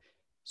awesome,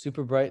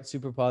 super bright,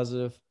 super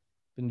positive.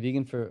 Been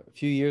vegan for a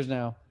few years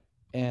now,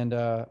 and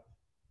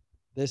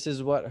this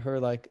is what her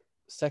like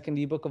second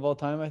ebook of all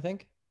time, I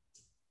think.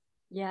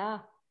 Yeah,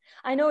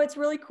 I know, it's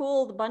really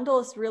cool. The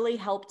bundle has really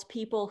helped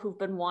people who've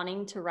been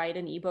wanting to write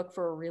an ebook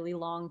for a really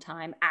long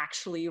time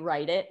actually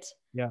write it.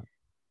 Yeah.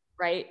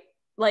 Right.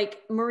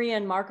 Like Maria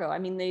and Marco. I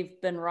mean,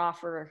 they've been raw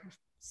for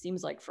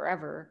seems like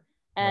forever,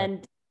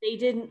 and they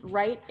didn't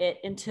write it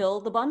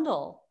until the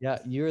bundle. Yeah,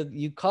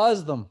 you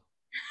caused them.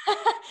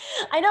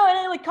 I know.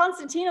 And like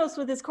Konstantinos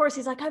with his course,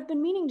 he's like, I've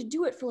been meaning to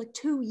do it for like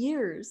 2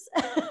 years.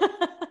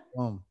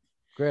 Boom.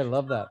 Great. I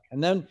love that.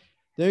 And then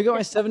we got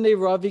my 7-day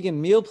raw vegan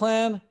meal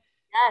plan.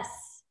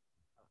 Yes.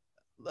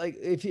 Like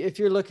if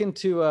you're looking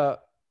to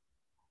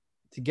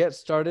get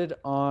started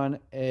on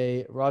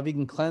a raw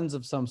vegan cleanse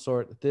of some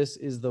sort, this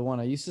is the one.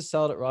 I used to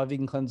sell it at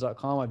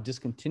rawvegancleanse.com. I've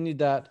discontinued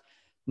that.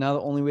 Now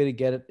the only way to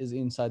get it is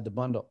inside the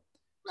bundle.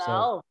 Well,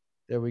 so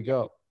there we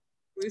go.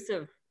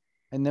 Exclusive.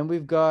 And then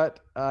we've got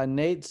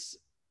Nate's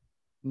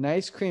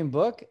Nice Cream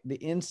book, The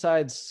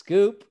Inside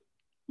Scoop,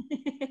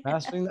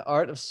 Mastering the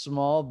Art of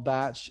Small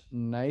Batch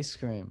Nice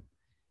Cream.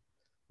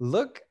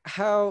 Look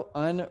how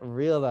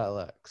unreal that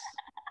looks.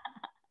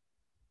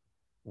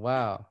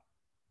 Wow.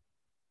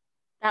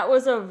 That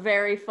was a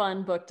very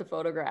fun book to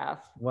photograph.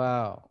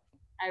 Wow.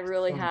 I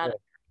really had a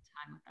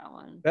time with that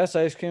one. Best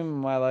ice cream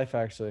in my life,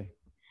 actually.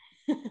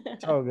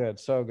 So good,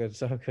 so good,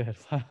 so good.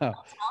 Wow.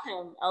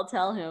 I'll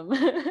tell him.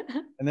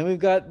 And then we've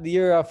got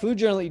your food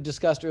journal that you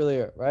discussed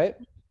earlier, right?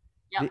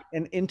 Yep.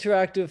 An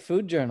interactive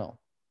food journal.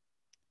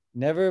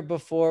 Never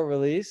before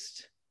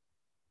released.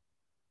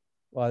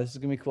 Wow, this is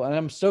gonna be cool. And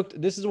I'm stoked.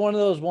 This is one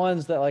of those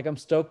ones that like I'm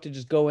stoked to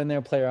just go in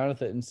there, play around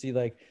with it and see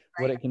like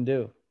what it can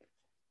do.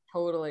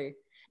 Totally.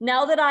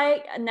 Now that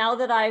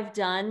I've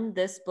done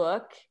this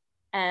book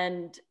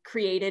and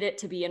created it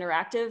to be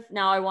interactive,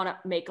 now I want to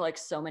make like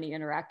so many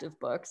interactive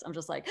books. I'm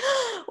just like,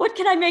 what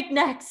can I make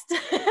next?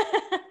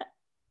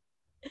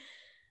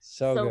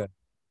 So good.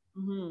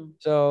 Mm-hmm.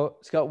 So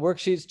it's got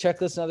worksheets,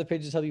 checklists, and other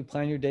pages to help you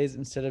plan your days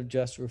instead of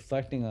just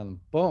reflecting on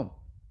them. Boom.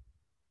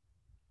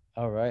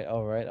 All right,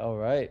 all right, all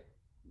right.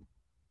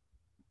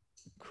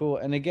 Cool.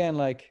 And again,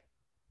 like,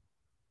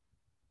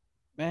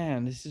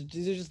 man, these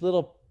are just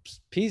little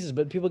pieces,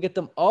 but people get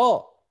them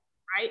all.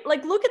 Right?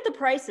 Like, look at the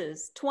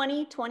prices,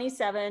 20,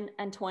 27,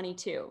 and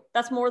 22.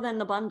 That's more than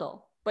the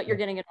bundle, but you're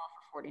getting it all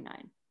for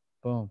 49.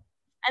 Boom.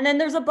 And then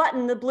there's a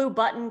button, the blue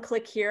button,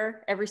 click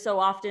here every so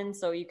often.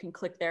 So you can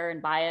click there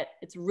and buy it.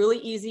 It's really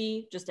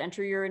easy. Just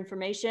enter your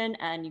information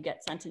and you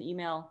get sent an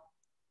email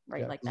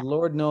like that.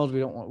 Lord knows we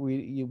don't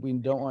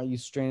want you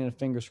straining a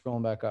finger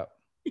scrolling back up.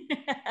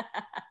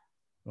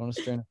 We want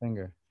to strain a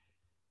finger.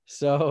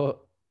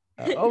 So,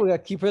 we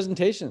got key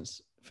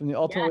presentations from the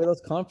Ultimate Weight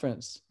Loss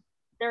Conference.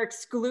 They're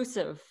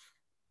exclusive.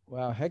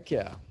 Wow, heck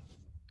yeah.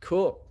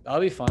 Cool. That'll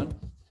be fun.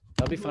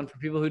 That'll be fun for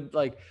people who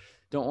like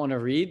don't want to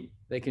read.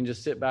 They can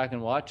just sit back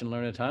and watch and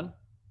learn a ton.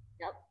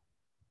 Yep.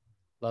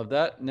 Love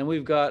that. And then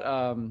we've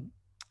got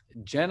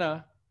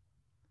Jenna.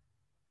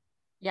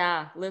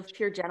 Yeah, Live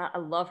Pure Jenna. I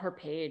love her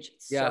page.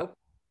 It's so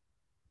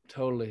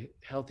totally.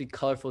 Healthy,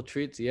 colorful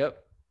treats. Yep.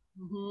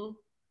 Mm-hmm.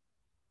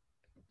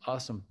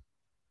 Awesome.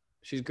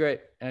 She's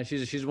great. And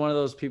she's one of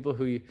those people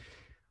who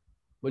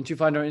once you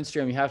find her on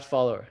Instagram, you have to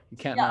follow her. You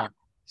can't not.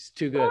 She's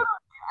too good.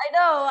 I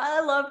know.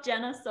 I love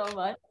Jenna so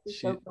much.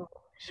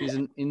 She's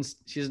an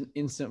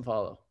instant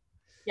follow.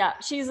 Yeah,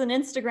 she's an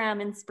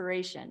Instagram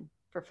inspiration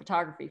for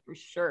photography for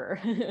sure.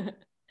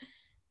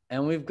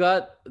 And we've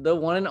got the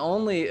one and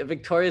only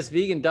Victorious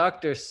Vegan,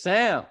 Dr.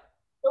 Sam.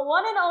 The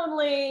one and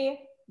only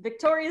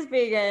Victorious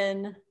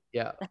Vegan.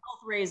 Yeah. The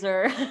health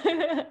raiser.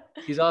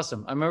 He's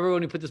awesome. I remember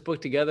when he put this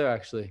book together,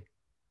 actually.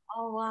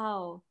 Oh,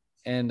 wow.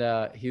 And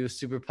he was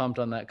super pumped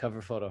on that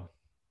cover photo.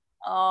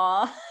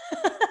 Oh,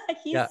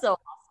 he's so awesome.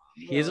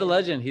 Really. He's a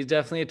legend. He's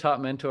definitely a top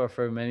mentor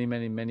for many,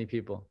 many, many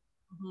people.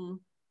 Mm-hmm.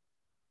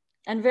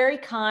 And very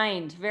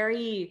kind,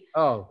 very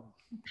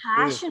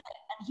passionate.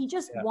 And he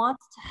just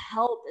wants to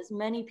help as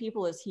many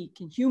people as he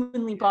can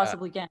humanly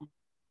possibly can.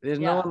 There's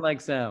no one like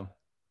Sam.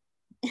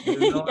 There's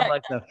no one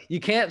like Sam.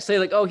 You can't say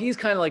like, oh, he's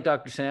kind of like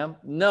Dr. Sam.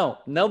 No,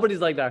 nobody's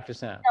like Dr.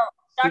 Sam.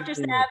 No, Dr.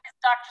 Sam is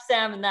Dr.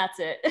 Sam and that's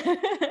it.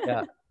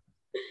 Yeah.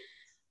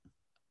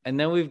 And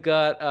then we've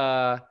got,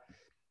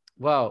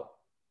 wow.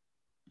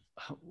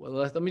 Well,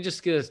 let me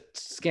just get a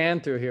scan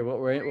through here. What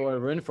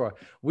we're in for.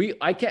 We're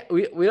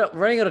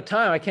running out of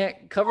time. I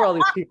can't cover all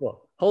these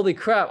people. Holy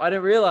crap! I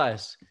didn't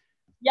realize.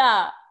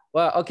 Yeah.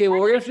 Wow. Okay. Well,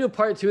 we're gonna have to do a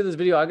part 2 of this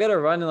video. I gotta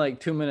run in like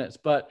 2 minutes,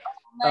 but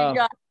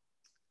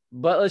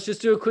but let's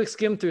just do a quick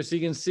skim through so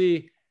you can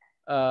see.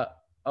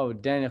 Oh,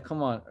 Daniel,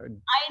 come on.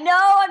 I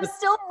know. I'm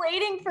still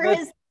waiting for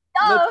his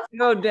stuff. Let's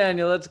go,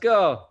 Daniel. Let's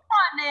go.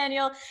 Come on,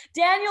 Daniel.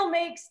 Daniel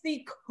makes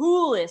the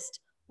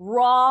coolest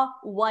raw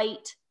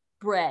white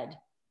bread.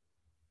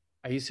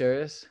 Are you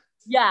serious?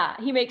 Yeah,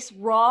 he makes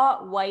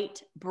raw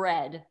white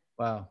bread.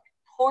 Wow.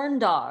 Corn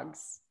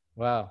dogs.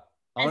 Wow.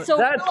 And so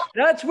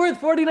that's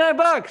worth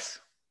 $49.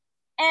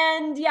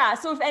 And yeah,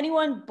 so if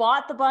anyone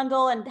bought the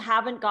bundle and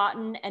haven't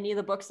gotten any of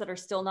the books that are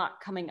still not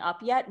coming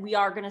up yet, we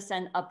are going to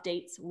send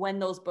updates when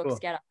those books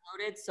get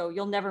uploaded. So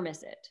you'll never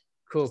miss it.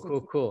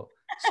 Cool.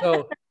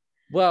 So,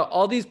 well,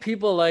 all these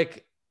people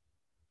like,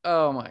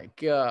 oh my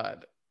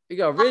God. You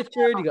got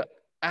Richard, you got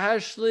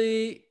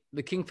Ashley,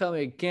 the King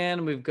family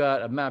again. We've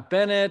got Matt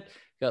Bennett,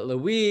 we got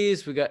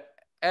Louise, we got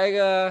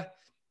Aga,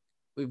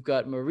 we've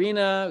got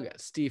Marina, we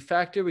got Steve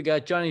Factor, we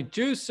got Johnny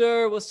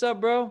Juicer. What's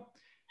up, bro?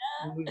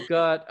 And we've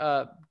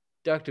got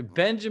Dr.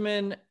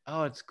 Benjamin.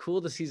 Oh, it's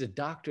cool to see he's a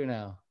doctor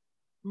now.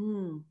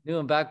 Mm. Knew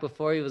him back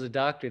before he was a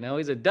doctor. Now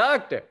he's a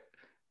doctor.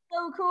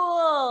 So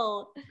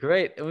cool.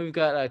 Great. And we've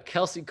got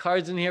Kelsey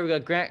Cards in here. We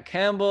got Grant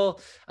Campbell.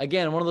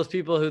 Again, one of those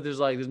people who there's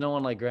no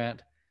one like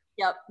Grant.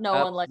 Yep.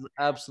 No one like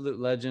Absolute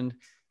legend.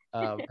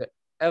 We've got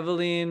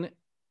Evelyn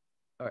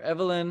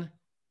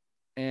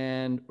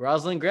and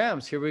Rosalind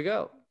Grams. Here we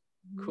go.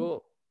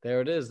 Cool.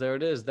 There it is. There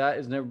it is. That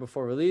is never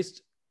before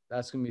released.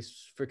 That's going to be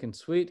freaking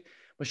sweet.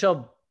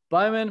 Michelle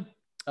Byman.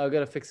 I've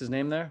got to fix his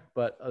name there.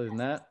 But other than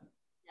that,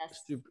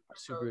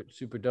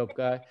 super dope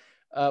guy.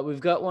 We've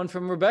got one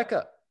from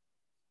Rebecca.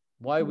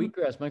 Why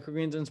wheatgrass,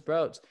 microgreens, and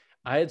sprouts?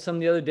 I had some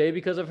the other day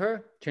because of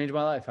her. Changed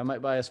my life. I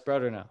might buy a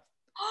sprouter now.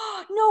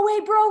 No way,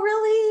 bro.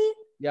 Really?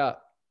 Yeah.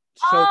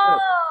 So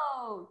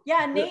good.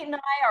 Yeah. Nate and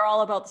I are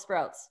all about the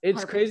sprouts. 100%.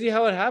 It's crazy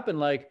how it happened.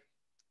 Like,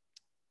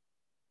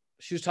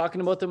 she was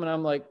talking about them and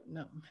I'm like,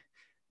 no,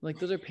 like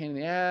those are a pain in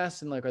the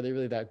ass. And like, are they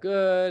really that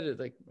good?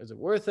 Like, is it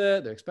worth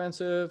it? They're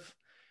expensive.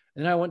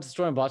 And then I went to the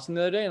store and bought some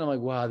the other day and I'm like,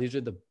 wow, these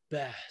are the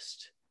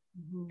best.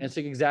 And it's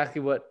like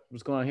exactly what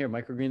was going on here,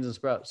 microgreens and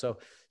sprouts. So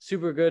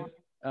super good.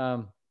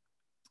 And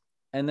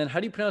then how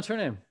do you pronounce her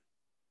name?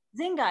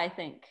 Zinga, I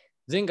think.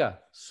 Zinga.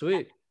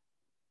 Sweet.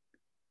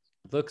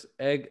 Looks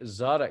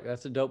exotic.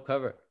 That's a dope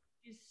cover.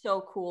 She's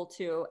so cool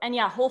too. And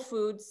yeah, Whole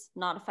Foods,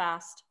 not a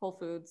fast Whole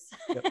Foods.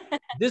 Yep.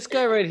 This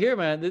guy right here,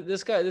 man,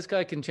 this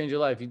guy can change your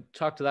life. You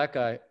talk to that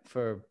guy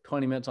for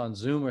 20 minutes on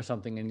Zoom or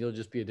something and you'll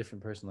just be a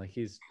different person. Like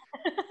he's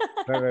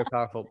very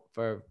powerful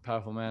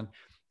man.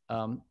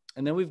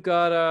 And then we've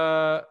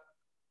got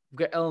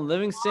Ellen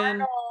Livingston.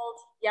 Arnold.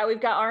 Yeah,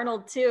 we've got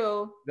Arnold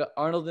too. We've got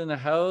Arnold in the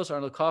house,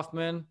 Arnold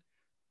Kaufman.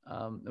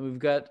 And we've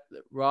got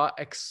Raw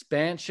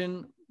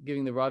Expansion,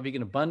 giving the raw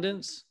vegan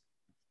abundance.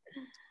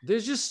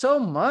 There's just so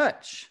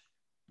much.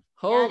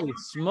 Holy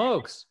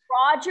smokes.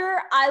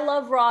 Roger, I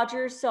love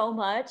Roger so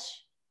much.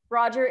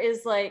 Roger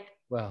is like,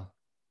 well,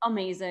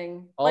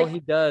 amazing. All he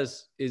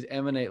does is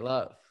emanate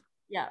love.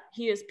 Yeah,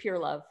 he is pure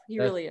love. He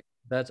really is.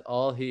 That's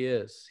all he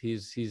is.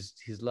 He's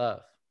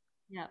love.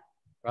 Yeah.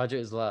 Roger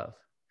is love.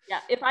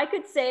 Yeah. If I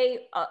could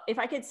say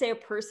a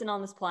person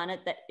on this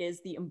planet that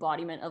is the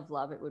embodiment of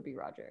love, it would be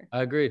Roger.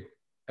 Agreed.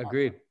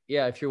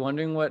 Yeah. If you're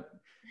wondering what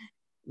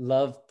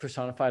love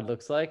personified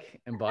looks like,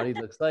 embodied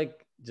looks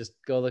like, just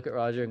go look at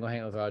Roger and go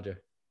hang out with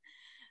Roger.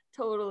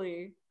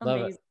 Totally.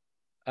 Amazing.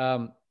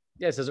 Love it.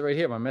 Yeah, it says it right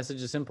here. My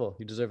message is simple.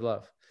 You deserve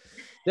love.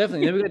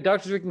 Definitely. Then we got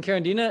Dr. Rick and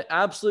Carandina,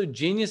 absolute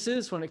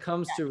geniuses when it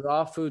comes to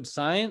raw food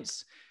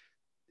science.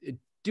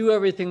 Do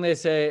everything they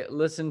say,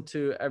 listen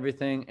to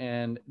everything.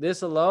 And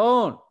this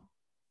alone,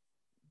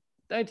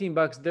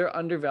 $19, they're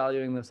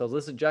undervaluing themselves.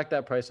 Listen, jack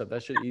that price up.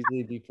 That should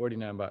easily be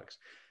 $49.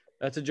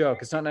 That's a joke.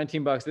 It's not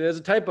 $19. There's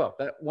a typo.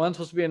 That one's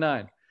supposed to be a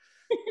 9.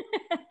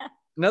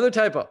 Another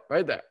typo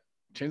right there.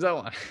 Change that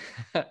one.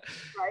 Right.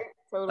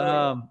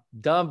 Totally.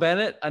 Don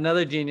Bennett,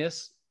 another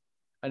genius.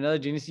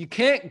 You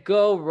can't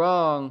go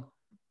wrong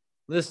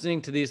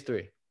listening to these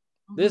three.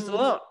 This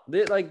alone,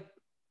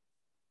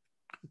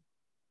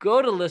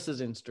 go to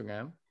Lissa's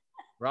Instagram,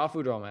 Raw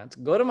Food Romance.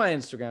 Go to my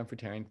Instagram,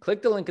 Fruitarian.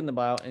 Click the link in the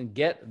bio and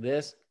get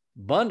this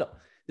bundle.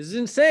 This is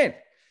insane.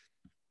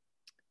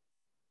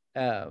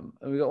 And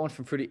we got one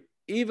from Fruity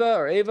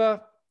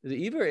Ava. Is it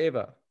Eva or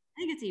Ava?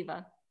 I think it's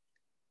Eva.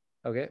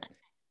 Okay.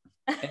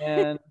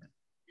 And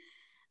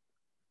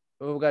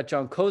we've got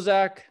John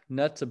Kozak,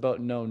 Nuts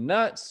About No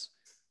Nuts.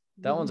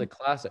 That one's a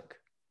classic.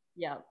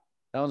 Yeah.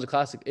 That one's a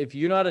classic. If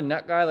you're not a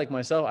nut guy like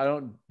myself, I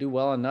don't do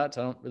well on nuts.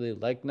 I don't really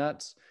like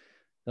nuts.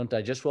 They don't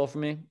digest well for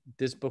me.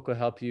 This book will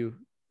help you.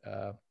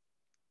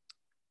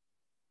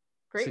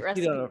 Great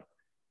recipe.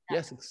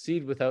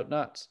 Succeed without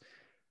nuts.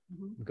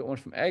 We've got one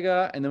from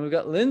Ega, and then we've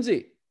got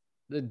Lindsay,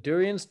 the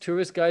Durian's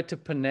Tourist Guide to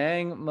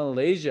Penang,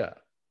 Malaysia.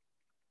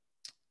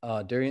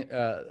 Durian.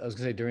 I was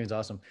gonna say Durian's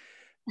awesome.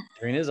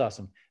 Durian is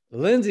awesome.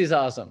 Lindsay's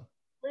awesome.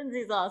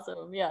 Lindsay's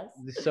awesome. Yes.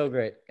 It's so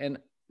great, and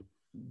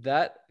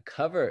that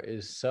cover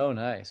is so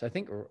nice. I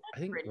think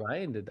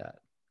Ryan did that.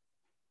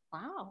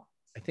 Wow.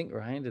 I think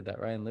Ryan did that.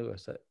 Ryan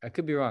Lewis. I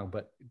could be wrong,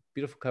 but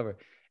beautiful cover.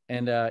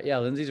 And yeah,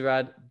 Lindsay's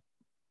rad.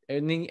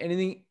 Anything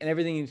and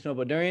everything you need to know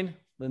about durian,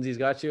 Lindsay's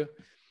got you.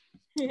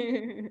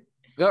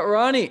 Got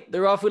Ronnie,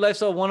 the Raw Food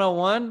Lifestyle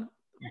 101.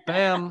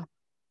 Bam.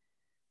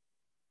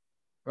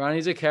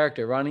 Ronnie's a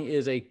character. Ronnie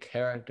is a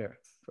character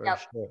for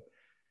sure.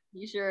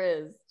 He sure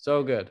is.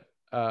 So good.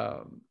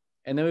 And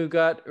then we've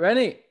got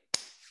Rennie.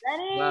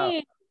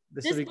 Wow.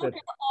 This book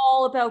is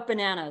all about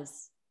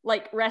bananas,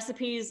 like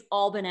recipes,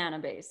 all banana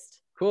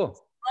based. Cool.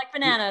 Like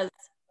bananas,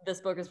 this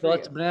book is for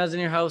lots of bananas in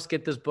your house.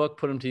 Get this book,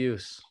 put them to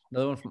use.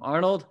 Another one from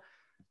Arnold.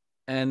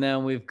 And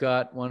then we've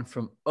got one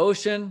from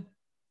Ocean.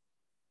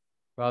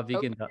 Raw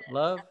Vegan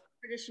Love.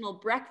 Traditional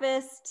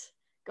breakfast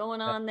going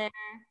on there.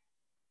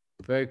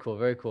 Very cool.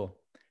 Very cool.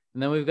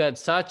 And then we've got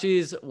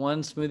Sachi's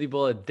One Smoothie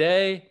Bowl a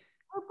Day.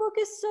 Her book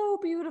is so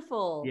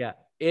beautiful. Yeah.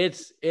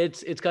 It's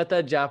got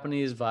that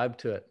Japanese vibe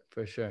to it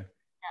for sure.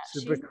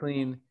 Yeah, super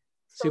clean,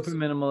 super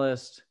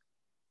minimalist.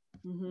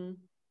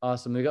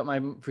 Awesome. We got my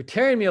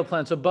fruitarian meal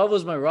plan. So above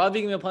was my raw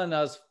vegan meal plan.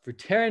 Now it's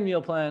fruitarian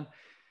meal plan.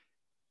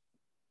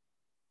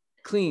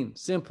 Clean,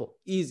 simple,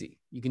 easy.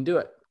 You can do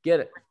it. Get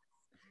it.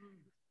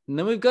 And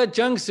then we've got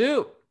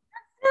Jungsu.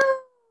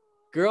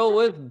 Girl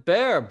with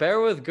bear,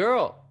 bear with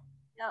girl.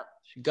 Yep.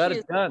 She got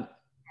it done.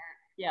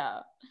 Yeah.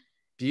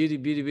 Beauty,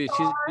 beauty, beauty.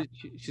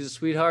 She's a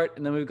sweetheart.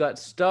 And then we've got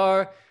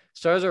Star.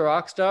 Star's a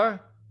rock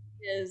star.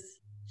 She is.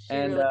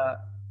 And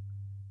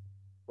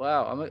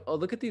wow, I'm like, oh,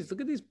 look at these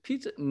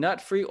pizza,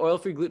 nut-free,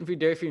 oil-free, gluten-free,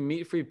 dairy-free,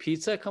 meat-free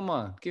pizza. Come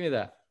on, give me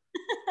that.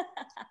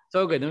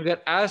 So good. Then we've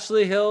got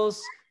Ashley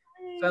Hills,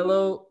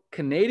 fellow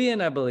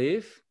Canadian, I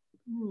believe.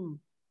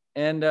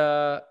 And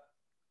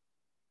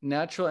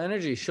Natural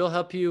Energy. She'll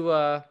help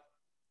you.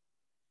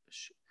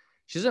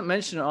 She doesn't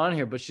mention it on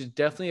here, but she's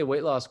definitely a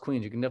weight loss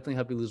queen. She can definitely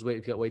help you lose weight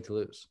if you got weight to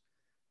lose.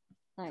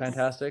 Nice.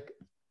 Fantastic.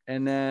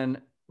 And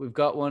then we've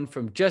got one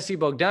from Jesse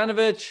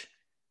Bogdanovich.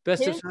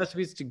 Best tips and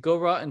recipes to go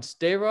raw and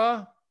stay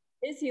raw.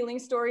 His healing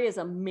story is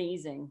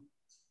amazing.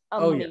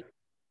 Oh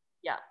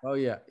yeah. Oh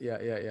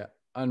yeah.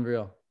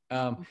 Unreal.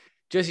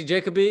 Jesse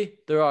Jacoby,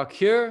 The Raw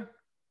Cure.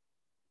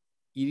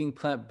 Eating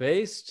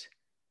plant-based.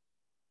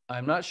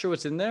 I'm not sure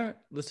what's in there.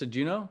 Lisa, do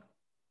you know?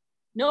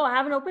 No, I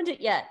haven't opened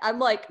it yet.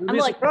 I'm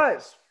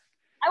surprised.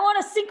 I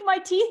want to sink my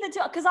teeth into,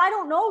 because I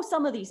don't know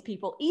some of these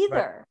people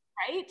either,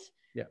 right?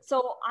 Yeah.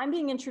 So I'm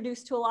being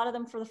introduced to a lot of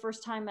them for the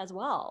first time as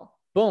well.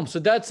 Boom. So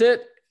that's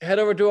it. Head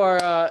over to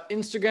our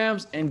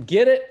Instagrams and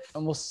get it.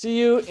 And we'll see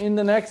you in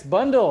the next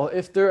bundle,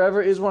 if there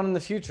ever is one in the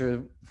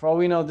future. For all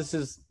we know, this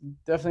is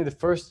definitely the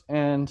first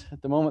and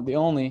at the moment the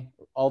only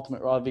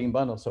ultimate raw vegan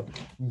bundle. So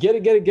get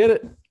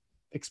it.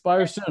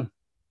 Expires soon.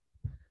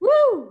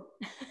 Woo!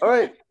 All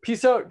right.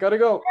 Peace out. Gotta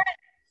go.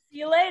 See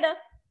you later.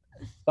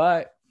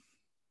 Bye.